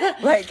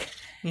 Like,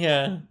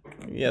 yeah,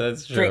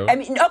 that's true. I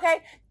mean, okay.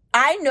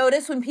 I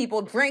notice when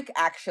people drink,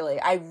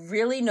 actually. I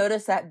really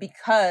notice that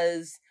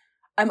because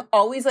I'm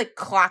always like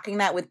clocking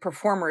that with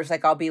performers.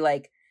 Like, I'll be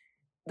like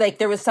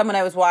there was someone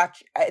I was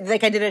watching,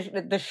 like I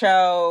did a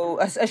show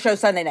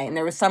Sunday night, and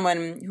there was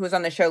someone who was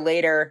on the show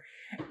later,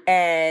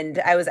 and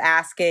I was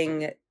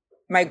asking,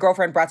 my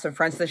girlfriend brought some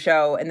friends to the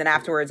show, and then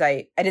afterwards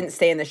I didn't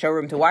stay in the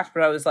showroom to watch,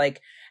 but I was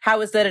like, how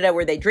was da-da-da,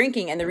 were they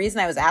drinking? And the reason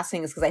I was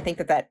asking is because I think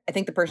I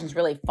think the person's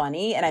really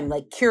funny, and I'm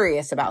like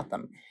curious about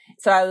them.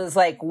 So I was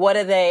like,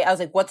 what's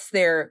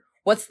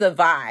the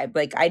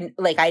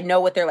vibe? I know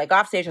what they're like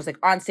off stage. I was like,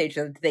 on stage,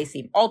 do they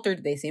seem altered?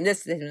 Do they seem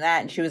this, and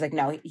that? And she was like,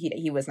 no,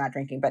 he was not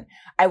drinking. But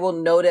I will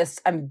notice,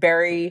 I'm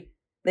very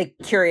like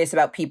curious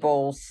about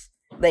people's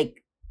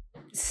like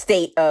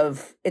state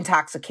of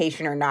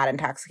intoxication or not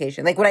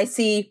intoxication. Like when I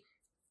see,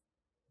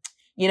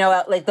 you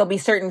know, like there'll be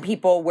certain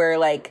people where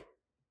like,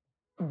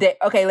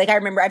 like I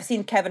remember I've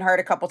seen Kevin Hart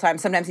a couple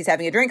times. Sometimes he's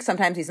having a drink,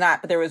 sometimes he's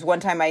not. But there was one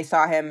time I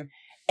saw him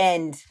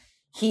and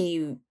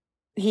he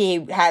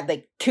had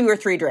like 2 or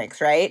 3 drinks,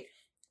 right?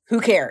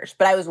 Who cares?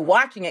 But I was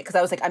watching it because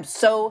I was like,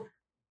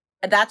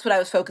 that's what I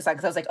was focused on.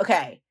 Because I was like,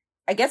 okay,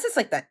 I guess it's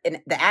like the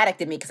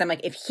addict in me. Because I'm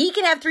like, if he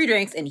can have 3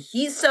 drinks and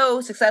he's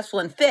so successful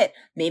and fit,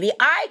 maybe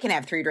I can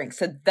have 3 drinks.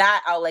 So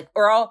that I'll like,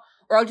 or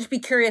I'll just be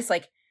curious,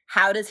 like,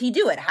 how does he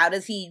do it? How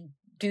does he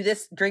do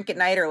this drink at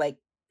night? Or like,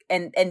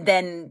 and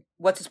then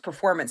what's his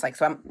performance like?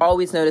 So I'm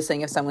always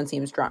noticing if someone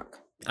seems drunk.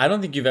 I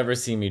don't think you've ever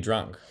seen me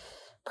drunk.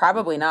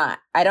 Probably not.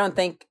 I don't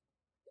think.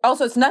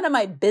 Also, it's none of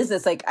my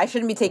business. Like, I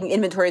shouldn't be taking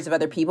inventories of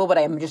other people, but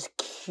I'm just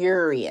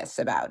curious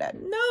about it.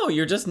 No,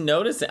 you're just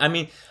noticing. I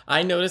mean,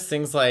 I notice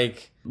things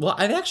like, well,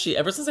 I've actually,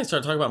 ever since I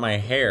started talking about my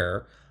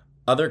hair,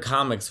 other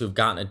comics who've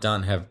gotten it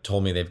done have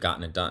told me they've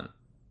gotten it done.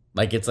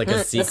 Like, it's like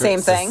a secret. The same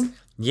thing?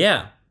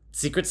 Yeah.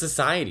 Secret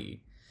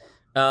society.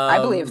 I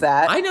believe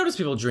that. I notice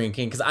people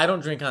drinking because I don't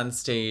drink on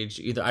stage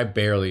either. I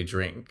barely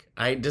drink.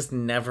 I just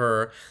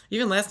never,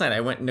 even last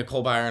night,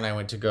 Nicole Byer and I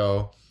went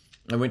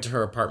to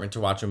her apartment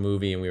to watch a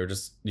movie, and we were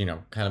just, you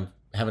know, kind of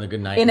having a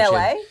good night. In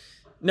LA?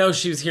 No,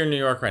 she's here in New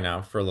York right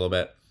now for a little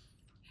bit.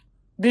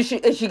 Is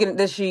she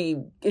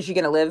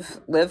gonna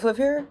live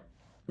here?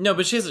 No,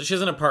 but she has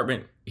an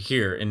apartment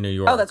here in New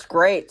York. Oh, that's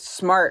great.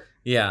 Smart.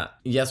 Yeah.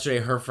 Yesterday,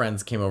 her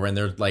friends came over, and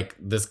they're like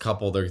this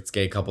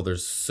gay couple. They're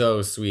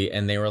so sweet,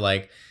 and they were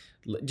like,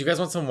 "Do you guys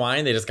want some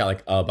wine?" They just got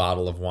like a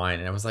bottle of wine,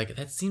 and I was like,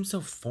 that seems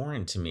so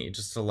foreign to me,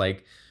 just to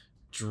like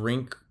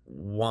drink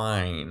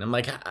wine. I'm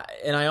like,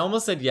 and I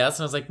almost said yes,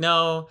 and I was like,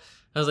 no.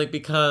 I was like,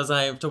 because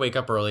I have to wake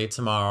up early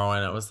tomorrow,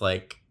 and I was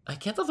like, I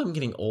can't tell if I'm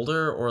getting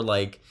older or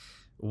like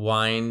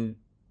wine.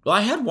 Well,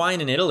 I had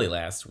wine in Italy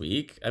last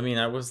week. I mean,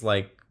 I was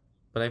like,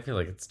 but I feel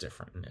like it's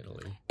different in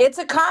Italy. It's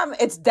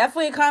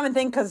definitely a common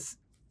thing because,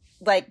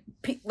 like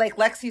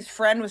Lexi's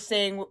friend was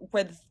saying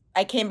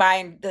I came by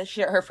and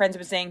her friends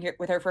were staying here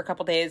with her for a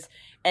couple days,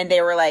 and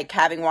they were like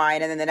having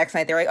wine, and then the next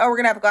night they were like, oh, we're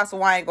gonna have a glass of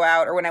wine and go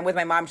out. Or when I'm with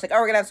my mom, she's like, oh,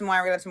 we're gonna have some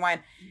wine.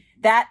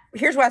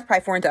 Here's why it's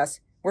probably foreign to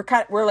us.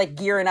 We're like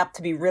gearing up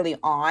to be really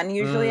on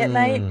usually at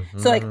night.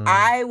 So like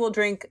I will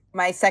drink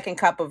my second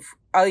cup of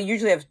I'll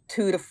usually have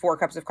 2 to 4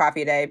 cups of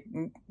coffee a day,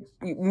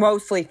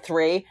 mostly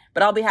 3.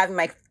 But I'll be having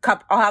my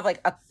cup. I'll have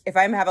like if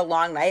I have a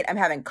long night, I'm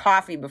having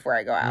coffee before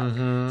I go out.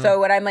 Mm-hmm. So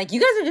when I'm like,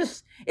 you guys are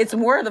just, it's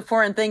more of the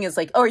foreign thing is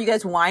like, oh, are you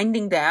guys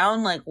winding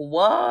down? Like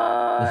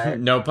what?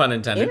 No pun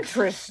intended.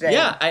 Interesting.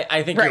 Yeah,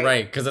 I think you're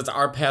right because it's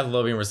our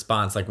Pavlovian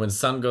response. Like when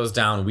sun goes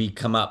down, we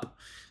come up.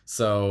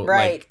 So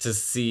like to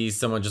see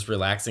someone just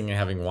relaxing and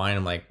having wine,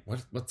 I'm like,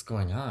 what's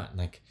going on?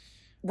 Like,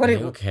 what are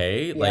you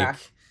okay? Yeah. Like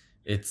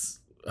it's.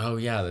 Oh,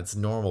 yeah, that's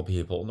normal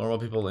people. Normal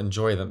people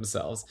enjoy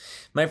themselves.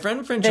 My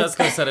friend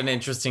Francesco said an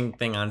interesting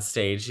thing on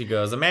stage. He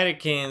goes,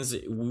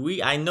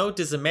 I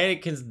notice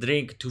Americans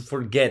drink to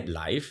forget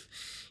life.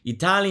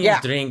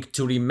 Italians drink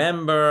to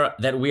remember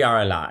that we are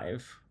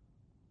alive.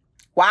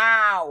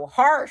 Wow.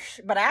 Harsh,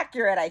 but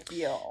accurate, I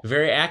feel.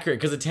 Very accurate,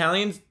 because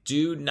Italians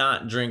do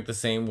not drink the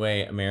same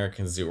way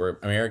Americans do. Where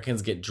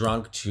Americans get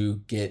drunk to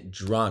get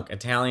drunk.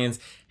 Italians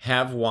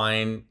have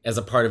wine as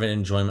a part of an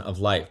enjoyment of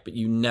life, but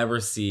you never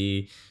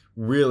see...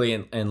 really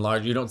in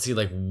large, you don't see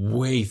like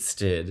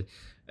wasted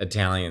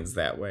Italians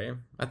that way.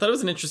 I thought it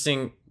was an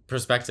interesting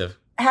perspective.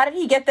 How did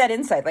he get that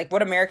insight? Like,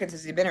 what Americans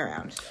has he been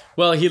around?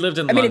 Well, he lived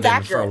in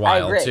London for a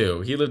while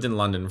too. He lived in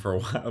London for a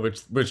while,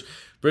 which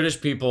British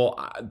people,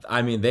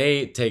 I mean,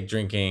 they take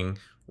drinking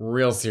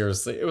real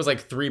seriously. It was like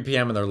 3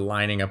 p.m. and they're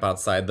lining up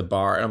outside the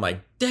bar, and I'm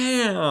like,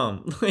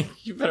 damn,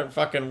 like you better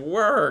fucking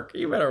work.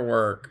 You better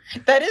work.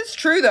 That is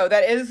true though.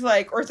 That is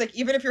like, or it's like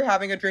even if you're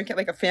having a drink at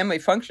like a family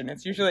function,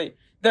 it's usually.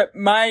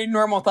 My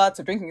normal thoughts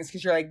of drinking is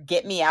because you're like,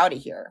 get me out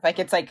of here. Like,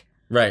 it's like...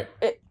 Right.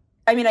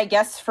 I mean, I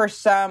guess for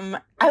some...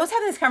 I was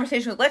having this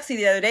conversation with Lexi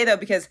the other day, though,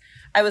 because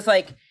I was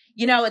like,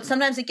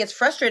 sometimes it gets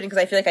frustrating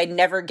because I feel like I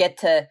never get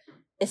to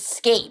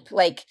escape.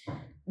 Like,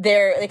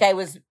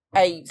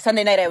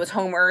 Sunday night I was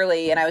home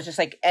early and I was just,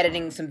 like,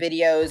 editing some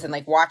videos and,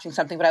 like, watching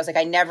something, but I was like,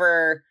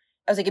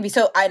 it'd be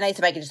so nice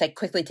if I could just, like,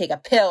 quickly take a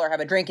pill or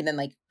have a drink and then,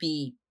 like,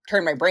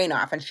 turn my brain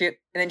off. And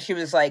then she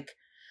was like...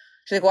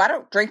 She's like, well, I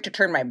don't drink to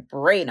turn my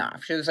brain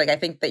off. She was like, I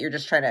think that you're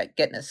just trying to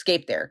get an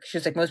escape there. She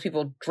was like, most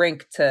people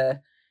drink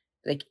to,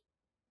 like,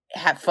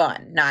 have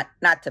fun, not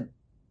to,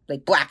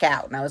 like, black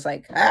out. And I was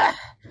like,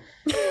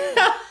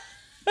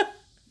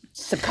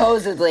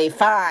 supposedly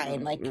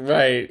fine. Like,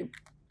 right.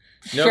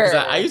 No, because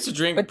I used to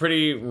drink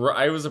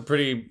I was a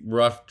pretty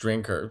rough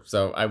drinker.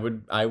 So I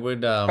would.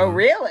 Oh,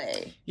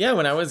 really? Yeah,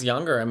 when I was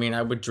younger, I mean,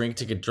 I would drink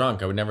to get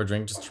drunk. I would never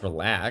drink just to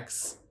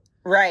relax.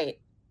 Right.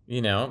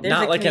 Not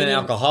like in an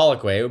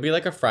alcoholic way. It would be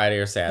like a Friday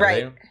or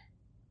Saturday. Right.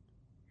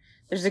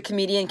 There's a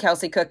comedian,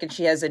 Kelsey Cook, and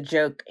she has a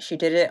joke. She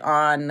did it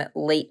on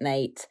Late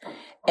Night,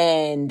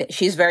 and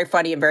she's very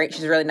funny and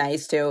she's really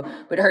nice too.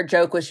 But her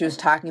joke was she was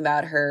talking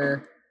about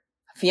her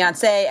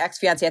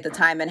ex-fiance at the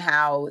time, and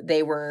how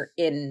they were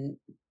in.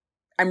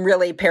 I'm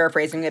really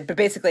paraphrasing it, but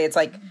basically it's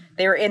like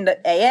they were in the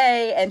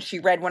AA and she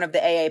read one of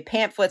the AA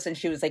pamphlets and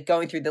she was like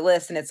going through the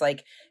list and it's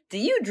like, do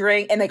you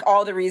drink? And like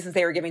all the reasons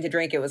they were giving to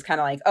drink, it was kind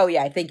of like, oh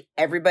yeah, I think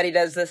everybody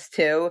does this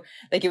too.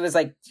 Like it was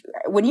like,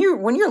 when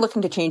you're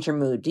looking to change your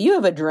mood, do you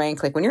have a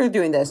drink? Like when you're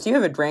doing this, do you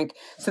have a drink?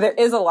 So there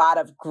is a lot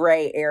of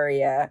gray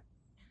area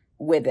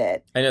with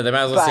it. I know, they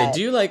might as well say,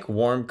 do you like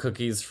warm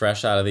cookies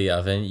fresh out of the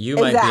oven? You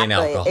might be an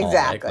alcoholic.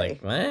 Exactly.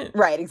 Like, what?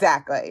 Right,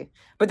 exactly.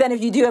 But then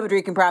if you do have a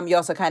drinking problem, you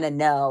also kind of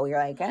know. You're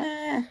like,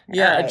 Yeah,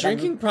 right, a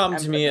drinking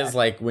problem to me is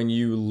like when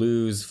you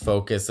lose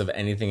focus of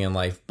anything in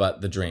life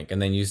but the drink.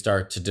 And then you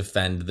start to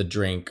defend the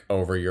drink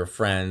over your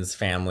friends,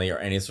 family, or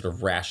any sort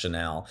of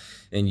rationale.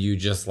 And you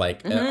just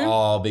like, it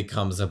all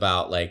becomes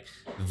about like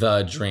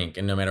the drink.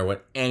 And no matter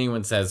what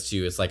anyone says to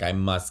you, it's like, I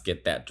must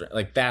get that drink.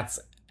 Like that's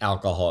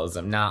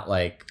alcoholism, not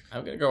like,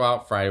 I'm going to go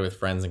out Friday with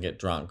friends and get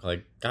drunk.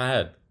 Like, go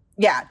ahead.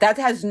 Yeah,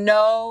 that's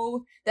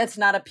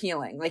not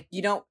appealing. Like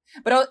you don't,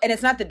 and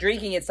it's not the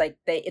drinking. It's like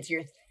it's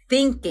your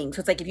thinking. So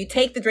it's like if you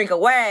take the drink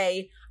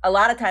away, a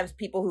lot of times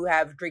people who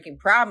have drinking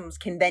problems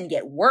can then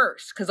get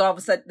worse because all of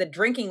a sudden the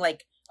drinking,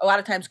 like a lot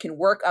of times can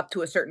work up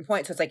to a certain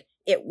point. So it's like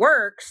it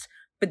works,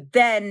 but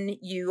then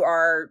you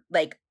are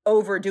like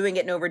overdoing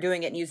it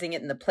and using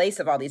it in the place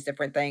of all these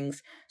different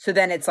things. So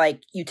then it's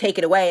like you take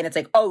it away and it's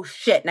like, oh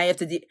shit, now you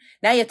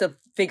have to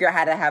figure out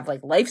how to have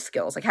like life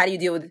skills. Like how do you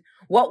deal with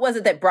what was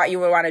it that brought you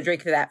to want to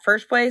drink to that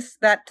first place,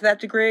 to that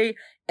degree,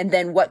 and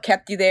then what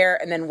kept you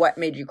there, and then what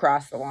made you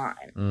cross the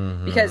line?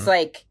 Mm-hmm. Because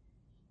like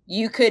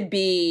you can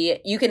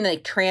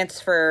like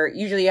transfer,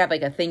 usually you have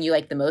like a thing you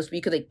like the most, but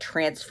you could like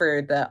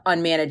transfer the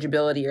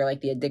unmanageability or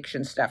like the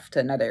addiction stuff to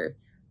another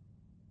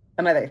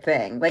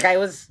thing. Like I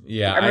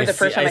remember the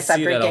first time I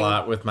stopped drinking. I see that a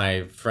lot with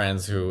my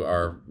friends who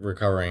are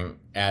recovering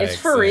addicts.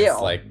 It's for real.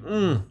 It's like,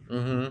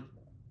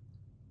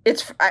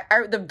 It's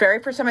the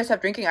very first time I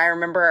stopped drinking, I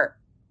remember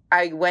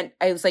I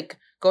was like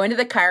going to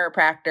the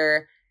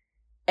chiropractor,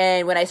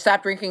 and when I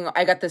stopped drinking,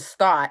 I got this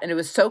thought, and it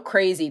was so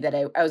crazy that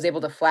I was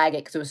able to flag it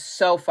because it was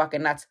so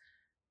fucking nuts.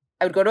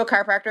 I would go to a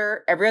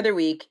chiropractor every other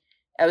week.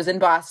 I was in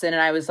Boston,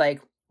 and I was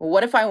like, well,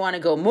 what if I want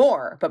to go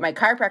more? But my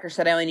chiropractor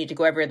said I only need to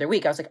go every other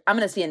week. I was like, I'm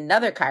going to see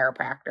another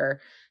chiropractor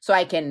so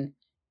I can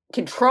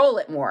control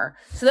it more.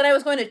 So then I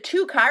was going to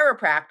 2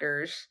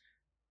 chiropractors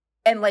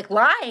and like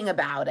lying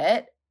about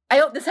it. I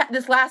hope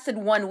this lasted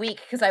 1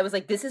 week because I was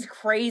like, this is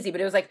crazy.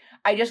 But it was like,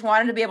 I just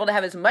wanted to be able to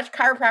have as much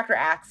chiropractor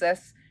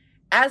access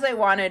as I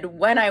wanted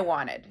when I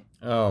wanted.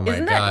 Oh my God.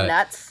 Isn't that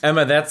nuts?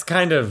 Emma,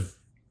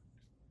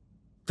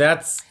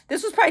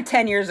 This was probably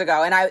 10 years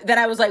ago. And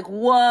I was like,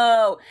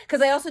 whoa.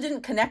 Because I also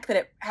didn't connect that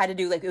it had to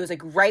do, like, it was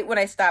like right when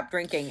I stopped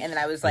drinking. And then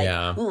I was like,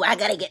 ooh, I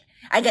gotta get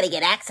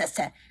access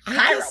to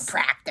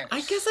chiropractors.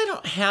 I guess I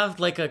don't have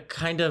like a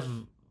kind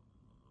of,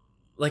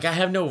 like, I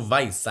have no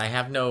vice. I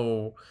have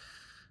no,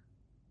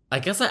 I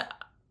guess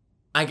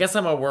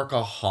I'm a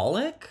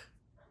workaholic.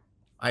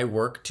 I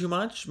work too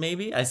much,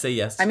 maybe. I say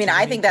yes to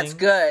I think that's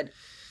good.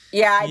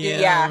 Yeah, I do.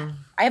 Yeah.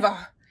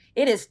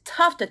 It is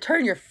tough to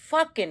turn your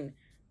fucking,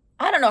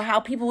 I don't know how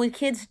people with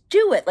kids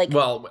do it. Like,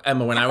 well,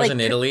 Emma, when I was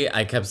in Italy,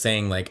 I kept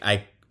saying like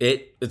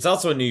it's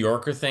also a New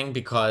Yorker thing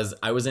because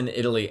I was in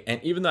Italy,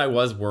 and even though I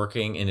was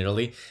working in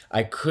Italy,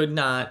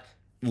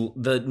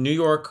 the New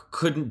York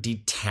couldn't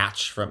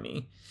detach from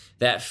me.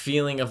 That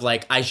feeling of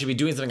like, I should be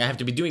doing something, I have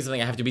to be doing something,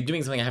 I have to be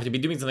doing something, I have to be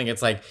doing something.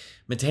 It's like,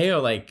 Matteo,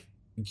 like,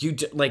 you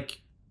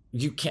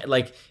can't,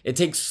 like, it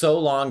takes so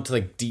long to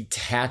like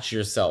detach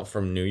yourself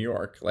from New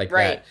York. Like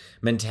that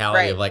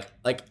mentality of like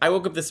I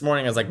woke up this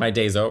morning, I was like, my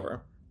day's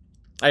over.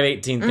 I have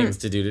 18 things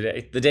to do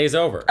today. The day's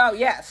over. Oh,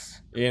 yes.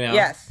 You know?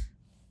 Yes.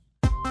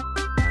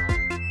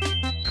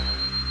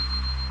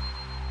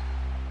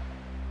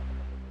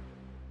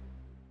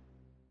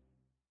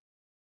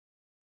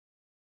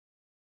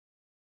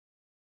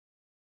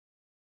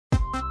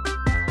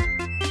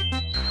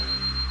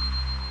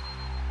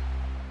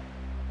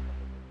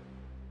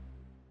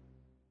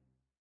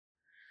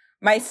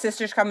 My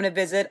sister's coming to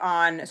visit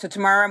so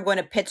tomorrow I'm going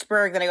to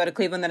Pittsburgh, then I go to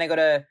Cleveland, then I go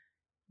to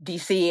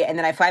DC, and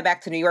then I fly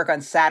back to New York on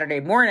Saturday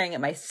morning,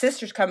 and my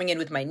sister's coming in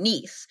with my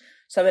niece.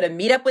 So I'm going to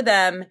meet up with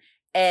them,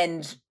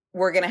 and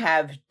we're going to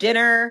have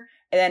dinner,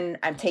 and then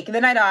I'm taking the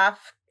night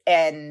off,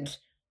 and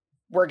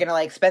we're going to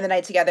like spend the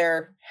night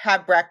together,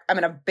 have breakfast. I'm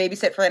going to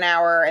babysit for an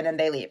hour, and then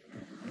they leave.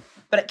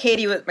 But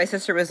Katie, my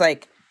sister was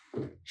like,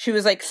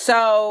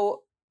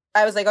 so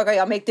I was like, okay,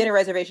 I'll make dinner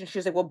reservations. She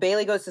was like, well,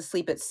 Bailey goes to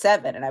sleep at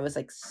 7. And I was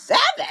like,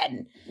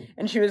 7?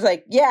 And she was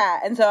like, yeah.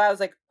 And so I was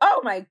like,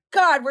 oh my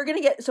God, we're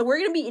going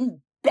to be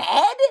in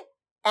bed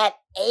at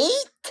 8?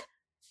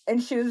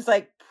 And she was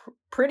like,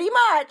 pretty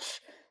much.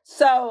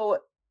 So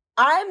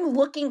I'm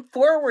looking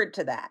forward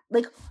to that.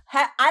 Like,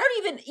 I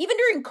don't even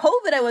during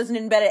COVID, I wasn't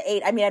in bed at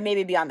 8. I mean, I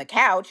maybe be on the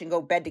couch and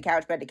go bed to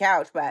couch,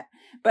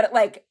 but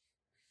like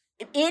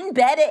in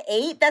bed at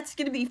 8, that's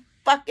going to be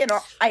fucking,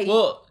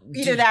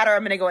 either that or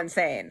I'm going to go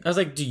insane. I was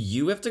like, do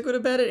you have to go to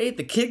bed at 8?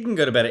 The kid can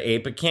go to bed at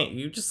 8, but can't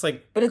you just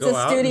like But it's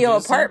a studio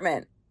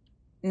apartment.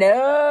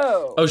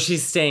 No. Oh,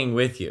 she's staying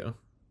with you.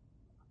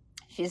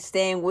 She's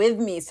staying with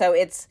me. So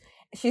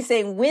she's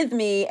staying with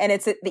me, and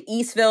it's at the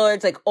East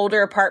Village, like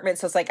older apartment.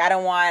 So it's like, I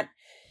don't want,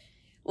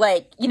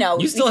 like, you know.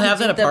 You still have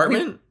that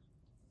apartment?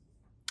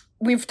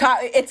 We've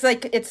talked, it's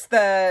like,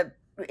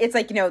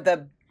 you know,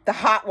 the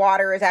hot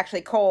water is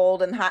actually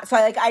cold and hot. So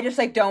I just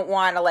like don't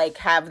want to like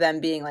have them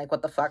being like,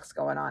 what the fuck's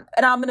going on?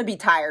 And I'm going to be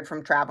tired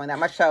from traveling that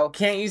much. So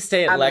can't you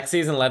stay at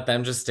Lexi's and let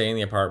them just stay in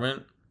the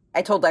apartment?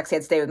 I told Lexi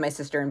I'd stay with my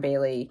sister and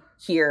Bailey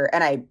here.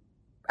 And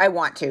I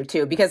want to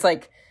too, because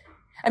like,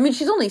 I mean,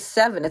 she's only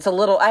 7. It's a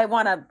little, I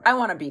want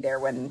to be there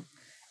when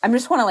I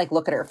just want to like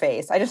look at her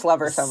face. I just love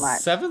her so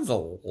much. 7's a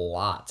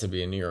lot to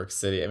be in New York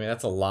City. I mean,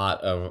 that's a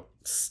lot of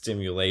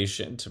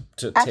stimulation to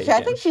actually, take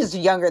I think she's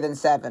younger than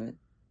 7.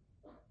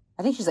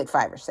 I think she's like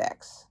 5 or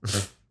 6.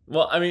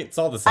 Well, I mean, it's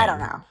all the same. I don't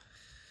know.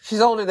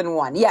 She's older than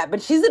 1. Yeah, but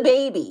she's a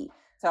baby.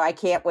 So I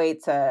can't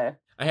wait to...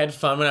 I had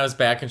fun when I was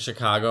back in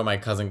Chicago. My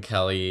cousin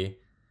Kelly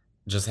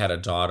just had a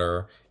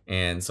daughter.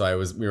 And so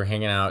we were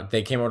hanging out.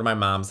 They came over to my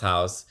mom's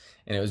house.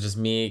 And it was just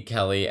me,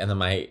 Kelly, and then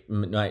my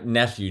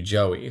nephew,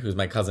 Joey, who's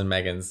my cousin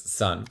Megan's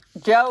son.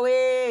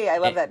 Joey! I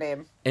love that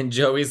name. And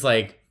Joey's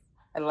like...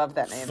 I love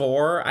that name.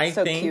 4, I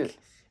think. Cute.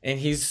 And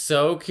he's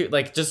so cute,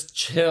 like just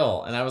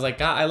chill. And I was like,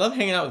 God, I love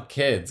hanging out with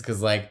kids because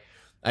like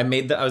I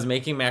was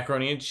making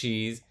macaroni and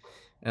cheese,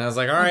 and I was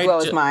like, all right, blow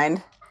his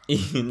mind.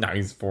 No,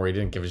 he's 4. He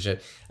didn't give a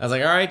shit. I was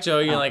like, all right, Joe,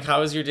 you're like,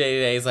 how was your day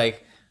today? He's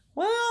like,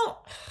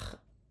 well,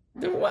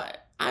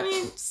 what? I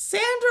mean,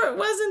 Sandra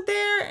wasn't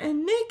there,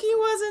 and Nikki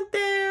wasn't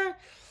there,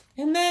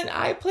 and then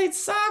I played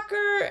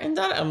soccer, and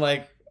I'm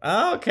like,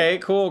 oh, okay,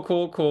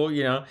 cool.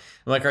 You know, I'm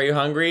like, are you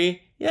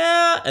hungry?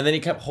 Yeah. And then he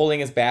kept holding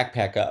his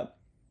backpack up.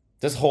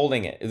 Just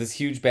holding it. This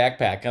huge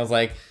backpack. I was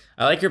like,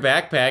 I like your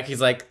backpack.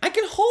 He's like, I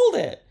can hold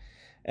it.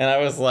 And I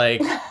was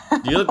like,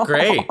 you look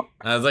great.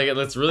 I was like, it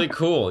looks really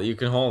cool. You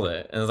can hold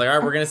it. And I was like, all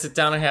right, we're going to sit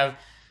down and have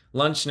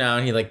lunch now.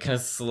 And he like kind of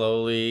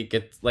slowly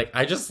gets like,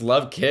 I just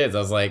love kids. I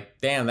was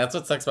like, damn, that's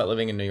what sucks about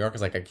living in New York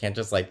is like, I can't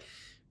just like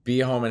be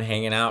home and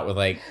hanging out with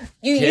like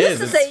you kids. You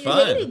used to say you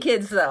hated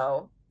kids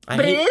though.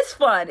 But it is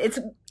fun.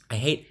 I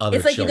hate other children.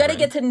 It's like you got to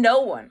get to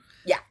know one.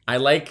 Yeah. I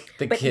like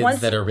the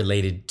kids that are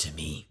related to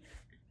me.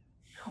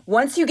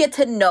 Once you get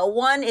to know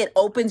one, it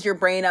opens your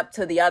brain up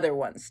to the other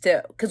ones too.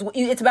 Because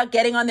it's about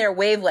getting on their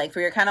wavelength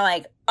where you're kind of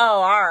like,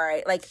 oh, all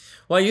right. Like,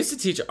 well, I used to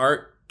teach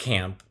art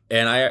camp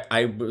and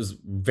I was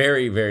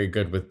very, very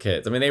good with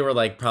kids. I mean, they were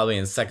like probably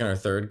in second or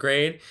third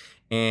grade.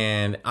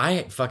 And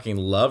I fucking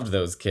loved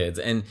those kids.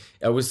 And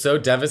I was so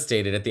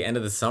devastated at the end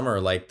of the summer,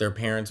 like their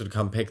parents would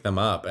come pick them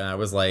up. And I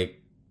was like,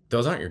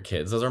 those aren't your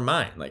kids. Those are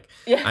mine. Like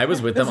I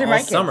was with them all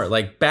summer.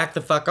 Like back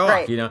the fuck off,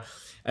 Right. you know?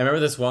 I remember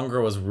this one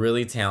girl was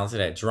really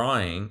talented at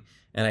drawing.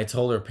 And I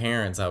told her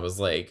parents, I was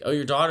like, oh,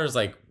 your daughter's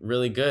like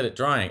really good at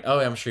drawing. Oh,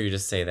 I'm sure you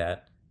just say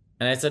that.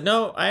 And I said,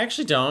 no, I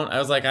actually don't. I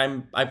was like,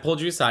 I pulled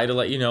you aside to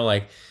let you know,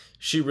 like,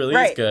 she really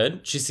is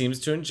good. She seems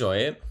to enjoy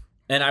it.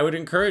 And I would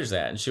encourage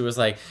that. And she was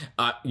like,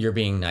 you're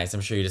being nice. I'm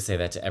sure you just say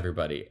that to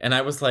everybody. And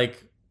I was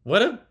like,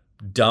 what a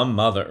dumb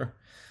mother.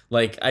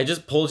 Like, I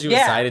just pulled you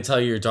aside to tell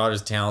you your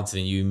daughter's talented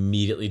and you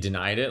immediately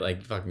denied it. Like,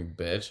 you fucking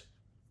bitch.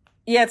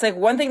 Yeah, it's like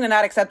one thing to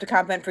not accept a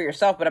compliment for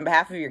yourself, but on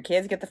behalf of your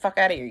kids, get the fuck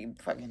out of here, you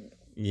fucking...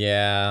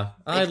 Yeah.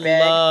 I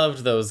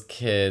loved those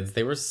kids.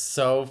 They were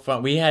so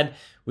fun.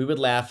 We would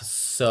laugh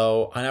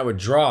so... And I would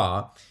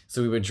draw...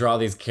 So we would draw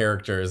these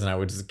characters and I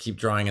would just keep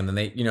drawing and then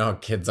they, you know how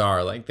kids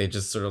are, like they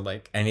just sort of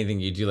like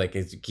anything you do, like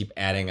as you keep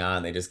adding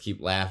on, they just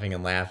keep laughing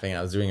and laughing.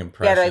 I was doing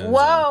impressions. Yeah, they're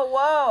like,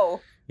 whoa.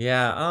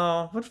 Yeah,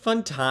 oh, what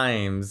fun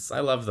times.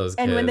 I love those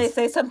kids. And when they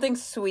say something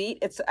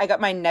sweet, I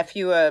got my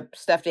nephew a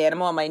stuffed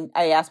animal and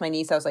I asked my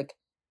niece, I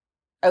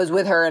was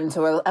with her and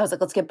so I was like,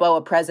 let's get Bo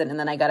a present. And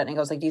then I got it and I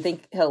was like, do you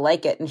think he'll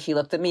like it? And she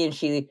looked at me and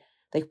she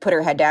like put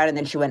her head down and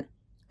then she went,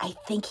 I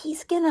think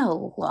he's gonna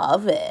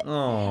love it.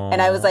 Aww.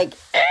 And I was like,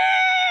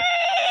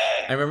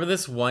 I remember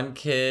this one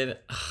kid,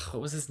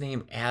 what was his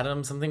name?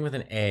 Adam, something with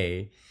an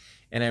A.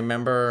 And I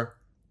remember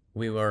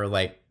we would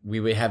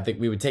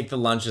take the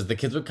lunches. The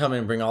kids would come in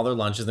and bring all their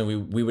lunches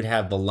and we would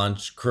have the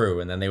lunch crew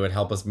and then they would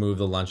help us move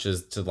the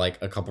lunches to like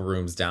a couple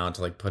rooms down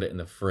to like put it in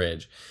the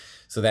fridge.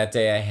 So that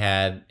day I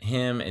had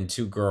him and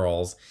two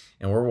girls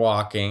and we're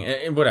walking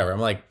and whatever. I'm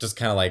like just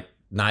kind of like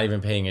not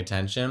even paying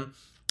attention.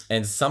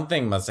 And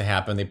something must have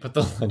happened. They put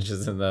the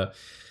lunches in the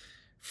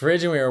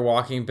fridge and we were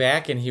walking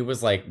back and he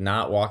was like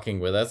not walking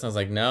with us. And I was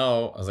like,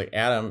 no. I was like,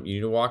 Adam, you need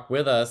to walk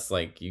with us.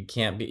 Like you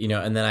can't be, you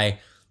know. And then I'm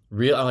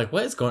like,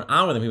 what is going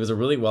on with him? He was a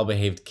really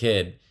well-behaved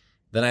kid.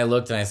 Then I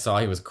looked and I saw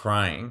he was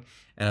crying.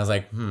 And I was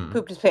like,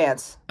 Pooped his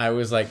pants. I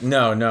was like,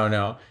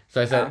 no.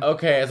 So I said,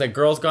 okay. I was like,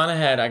 girl's gone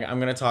ahead. I'm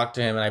going to talk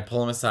to him. And I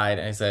pull him aside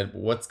and I said,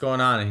 what's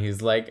going on? And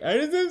he's like, I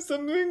just have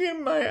something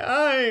in my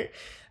eye.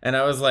 And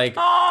I was like,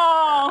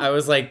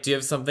 do you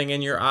have something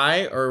in your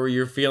eye or were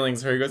your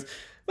feelings hurt? He goes,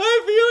 my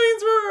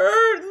feelings were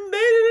hurt and they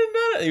didn't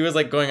know. He was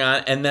like going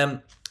on. And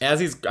then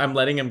as I'm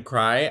letting him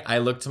cry, I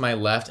look to my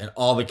left and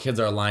all the kids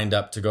are lined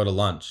up to go to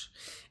lunch.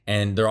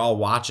 And they're all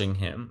watching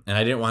him. And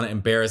I didn't want to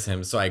embarrass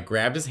him. So I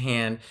grabbed his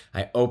hand,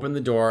 I opened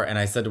the door, and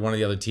I said to one of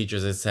the other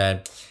teachers, I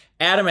said,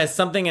 Adam has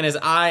something in his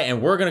eye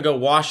and we're going to go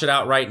wash it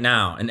out right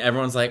now. And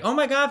everyone's like, oh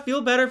my God,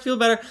 feel better.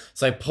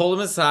 So I pulled him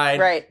aside.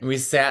 Right. And we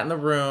sat in the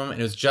room and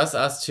it was just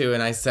us two.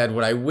 And I said,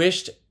 what I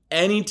wished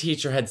any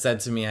teacher had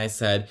said to me, I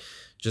said,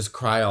 just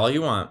cry all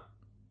you want.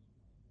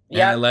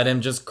 Yeah. And I let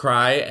him just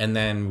cry. And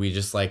then we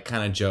just like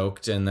kind of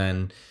joked. And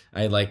then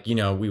I like, you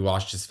know, we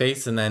washed his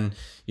face and then,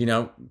 you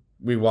know,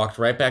 we walked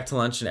right back to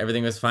lunch and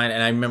everything was fine.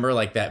 And I remember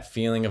like that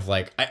feeling of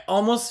like, I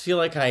almost feel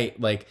like I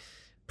like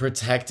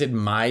protected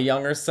my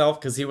younger self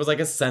because he was like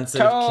a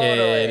sensitive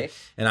kid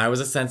and I was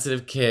a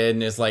sensitive kid.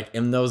 And it's like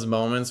in those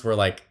moments where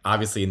like,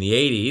 obviously in the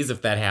 80s,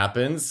 if that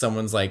happens,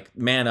 someone's like,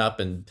 man up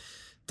and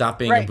stop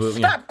being a boob.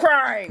 Stop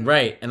crying.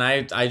 Right. And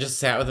I just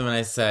sat with him and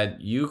I said,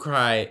 you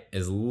cry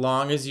as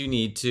long as you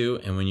need to.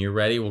 And when you're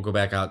ready, we'll go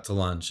back out to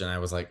lunch. And I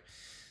was like,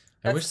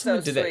 I wish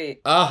someone did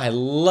it. Oh, I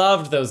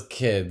loved those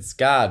kids.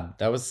 God,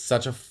 that was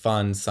such a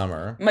fun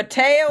summer.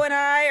 Mateo and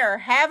I are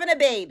having a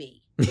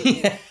baby.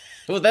 Yeah.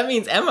 Well, that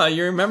means, Emma,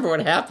 you remember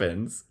what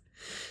happens.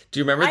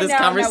 Do you remember this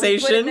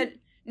conversation?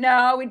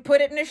 No, we'd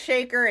put it in a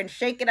shaker and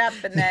shake it up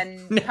and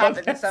then pop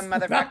it to some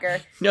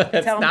motherfucker.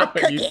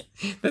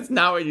 That's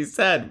not what you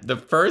said. The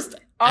first.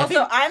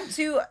 Also,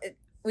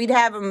 we'd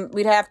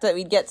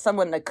get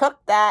someone to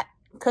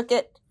cook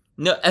it.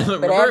 No,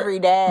 but every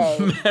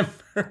day.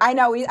 I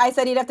know. I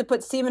said he'd have to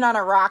put semen on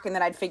a rock and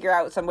then I'd figure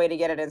out some way to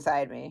get it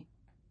inside me.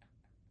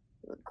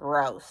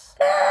 Gross.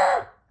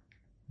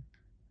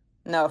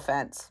 No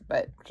offense,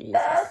 but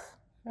Jesus.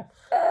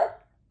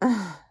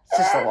 It's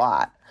just a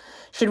lot.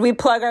 Should we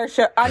plug our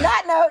show? On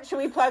that note, should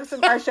we plug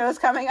our shows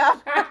coming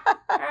up?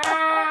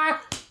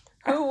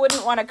 Who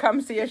wouldn't want to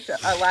come see a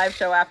live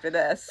show after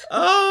this?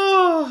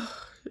 Oh,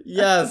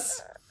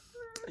 yes.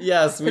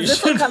 Yes, we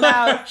should come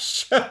out. Our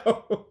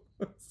show.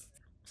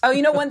 Oh,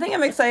 you know, one thing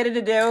I'm excited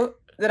to do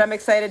that I'm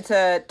excited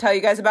to tell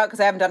you guys about because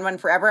I haven't done one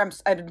forever.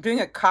 I'm doing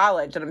a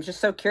college and I'm just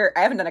so curious.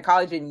 I haven't done a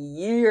college in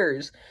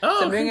years. Oh,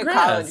 so I'm doing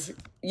congrats. a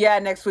college. Yeah,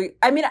 next week.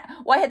 I mean,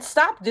 I had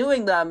stopped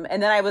doing them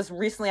and then I was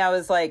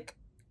like,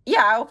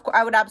 yeah,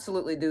 I would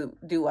absolutely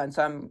do one.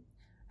 So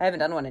I haven't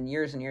done one in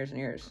years and years and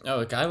years. Oh,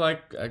 look,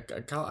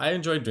 I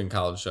enjoy doing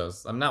college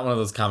shows. I'm not one of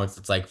those comics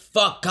that's like,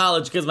 fuck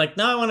college, because like,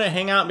 no, I want to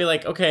hang out and be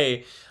like,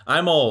 okay,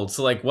 I'm old,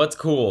 so like, what's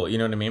cool? You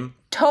know what I mean?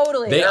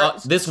 Totally.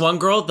 This one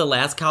girl, the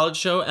last college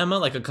show, Emma,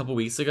 like a couple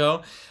weeks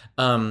ago,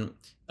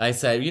 I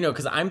said,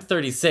 because I'm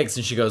 36,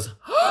 and she goes,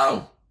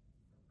 oh.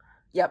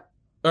 Yep.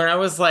 And I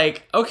was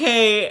like,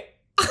 okay,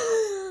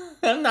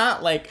 I'm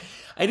not like,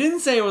 I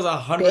didn't say it was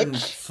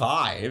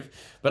 105,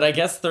 but I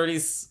guess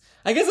 30s.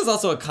 I guess it's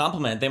also a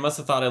compliment. They must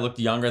have thought I looked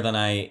younger than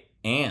I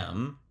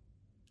am.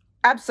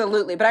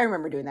 Absolutely. But I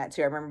remember doing that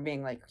too. I remember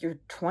being like, you're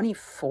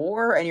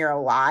 24 and you're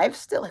alive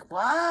still? Like,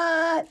 what?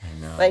 I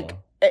know. Like,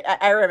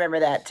 I remember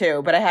that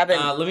too, but I haven't.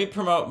 Let me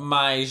promote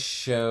my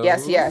show.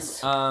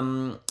 Yes.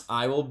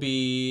 I will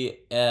be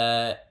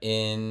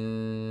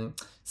in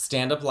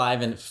stand-up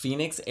live in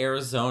Phoenix,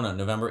 Arizona,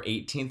 November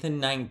 18th and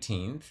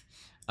 19th.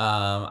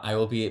 I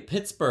will be at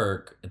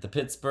the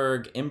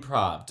Pittsburgh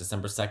Improv,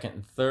 December 2nd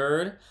and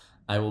 3rd.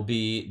 I will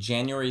be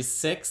January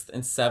 6th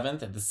and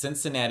 7th at the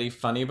Cincinnati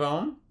Funny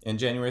Bone, and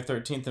January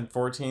 13th and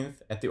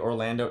 14th at the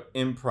Orlando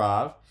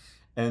Improv.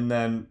 And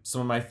then some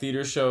of my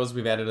theater shows,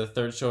 we've added a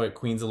third show at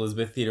Queen's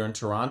Elizabeth Theater in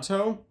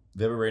Toronto,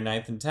 February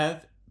 9th and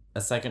 10th.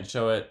 A second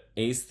show at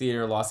Ace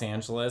Theater, Los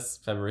Angeles,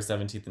 February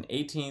 17th and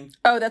 18th.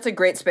 Oh, that's a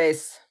great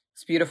space.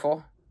 It's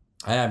beautiful.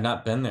 I have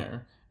not been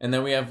there. And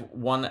then we have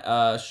one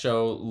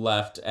show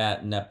left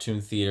at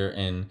Neptune Theater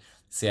in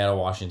Seattle,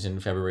 Washington,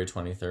 February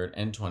 23rd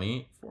and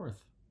 24th.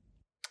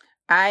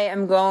 I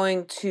am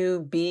going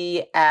to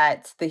be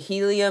at the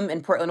Helium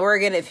in Portland,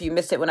 Oregon. If you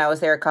missed it when I was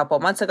there a couple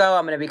months ago,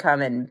 I'm going to be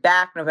coming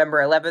back November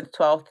 11th,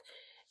 12th,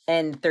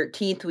 and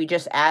 13th. We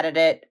just added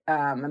it.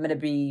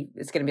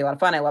 It's going to be a lot of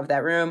fun. I love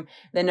that room.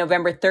 Then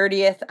November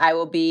 30th, I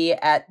will be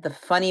at the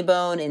Funny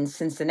Bone in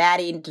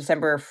Cincinnati.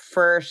 December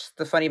 1st,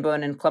 the Funny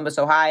Bone in Columbus,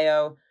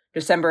 Ohio.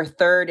 December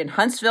 3rd in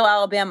Huntsville,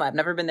 Alabama. I've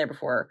never been there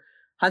before.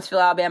 Huntsville,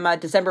 Alabama.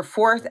 December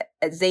 4th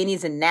at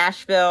Zanies in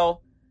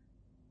Nashville.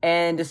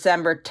 And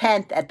December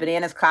 10th at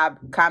Bananas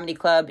Comedy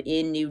Club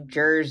in New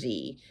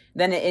Jersey.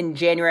 Then in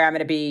January, I'm going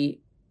to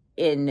be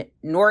in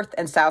North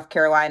and South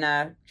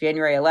Carolina.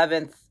 January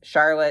 11th,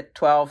 Charlotte,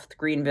 12th,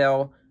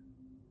 Greenville.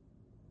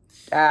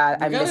 We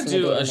gotta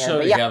do a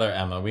show together,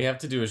 Emma. We have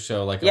to do a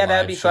show, like a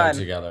live show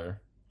together.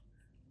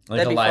 Like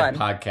that'd a live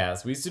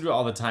podcast. We used to do it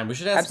all the time. We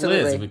should ask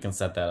Liz if we can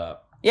set that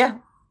up. Yeah,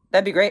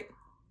 that'd be great.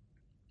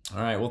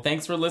 All right. Well,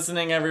 thanks for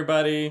listening,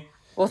 everybody.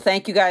 Well,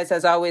 thank you guys.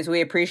 As always,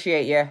 we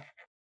appreciate you.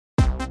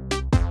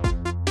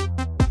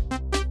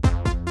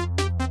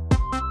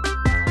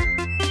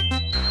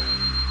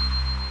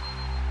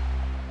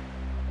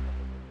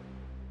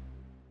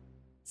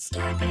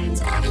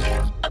 Starburns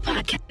Audio,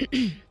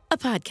 a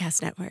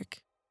podcast network.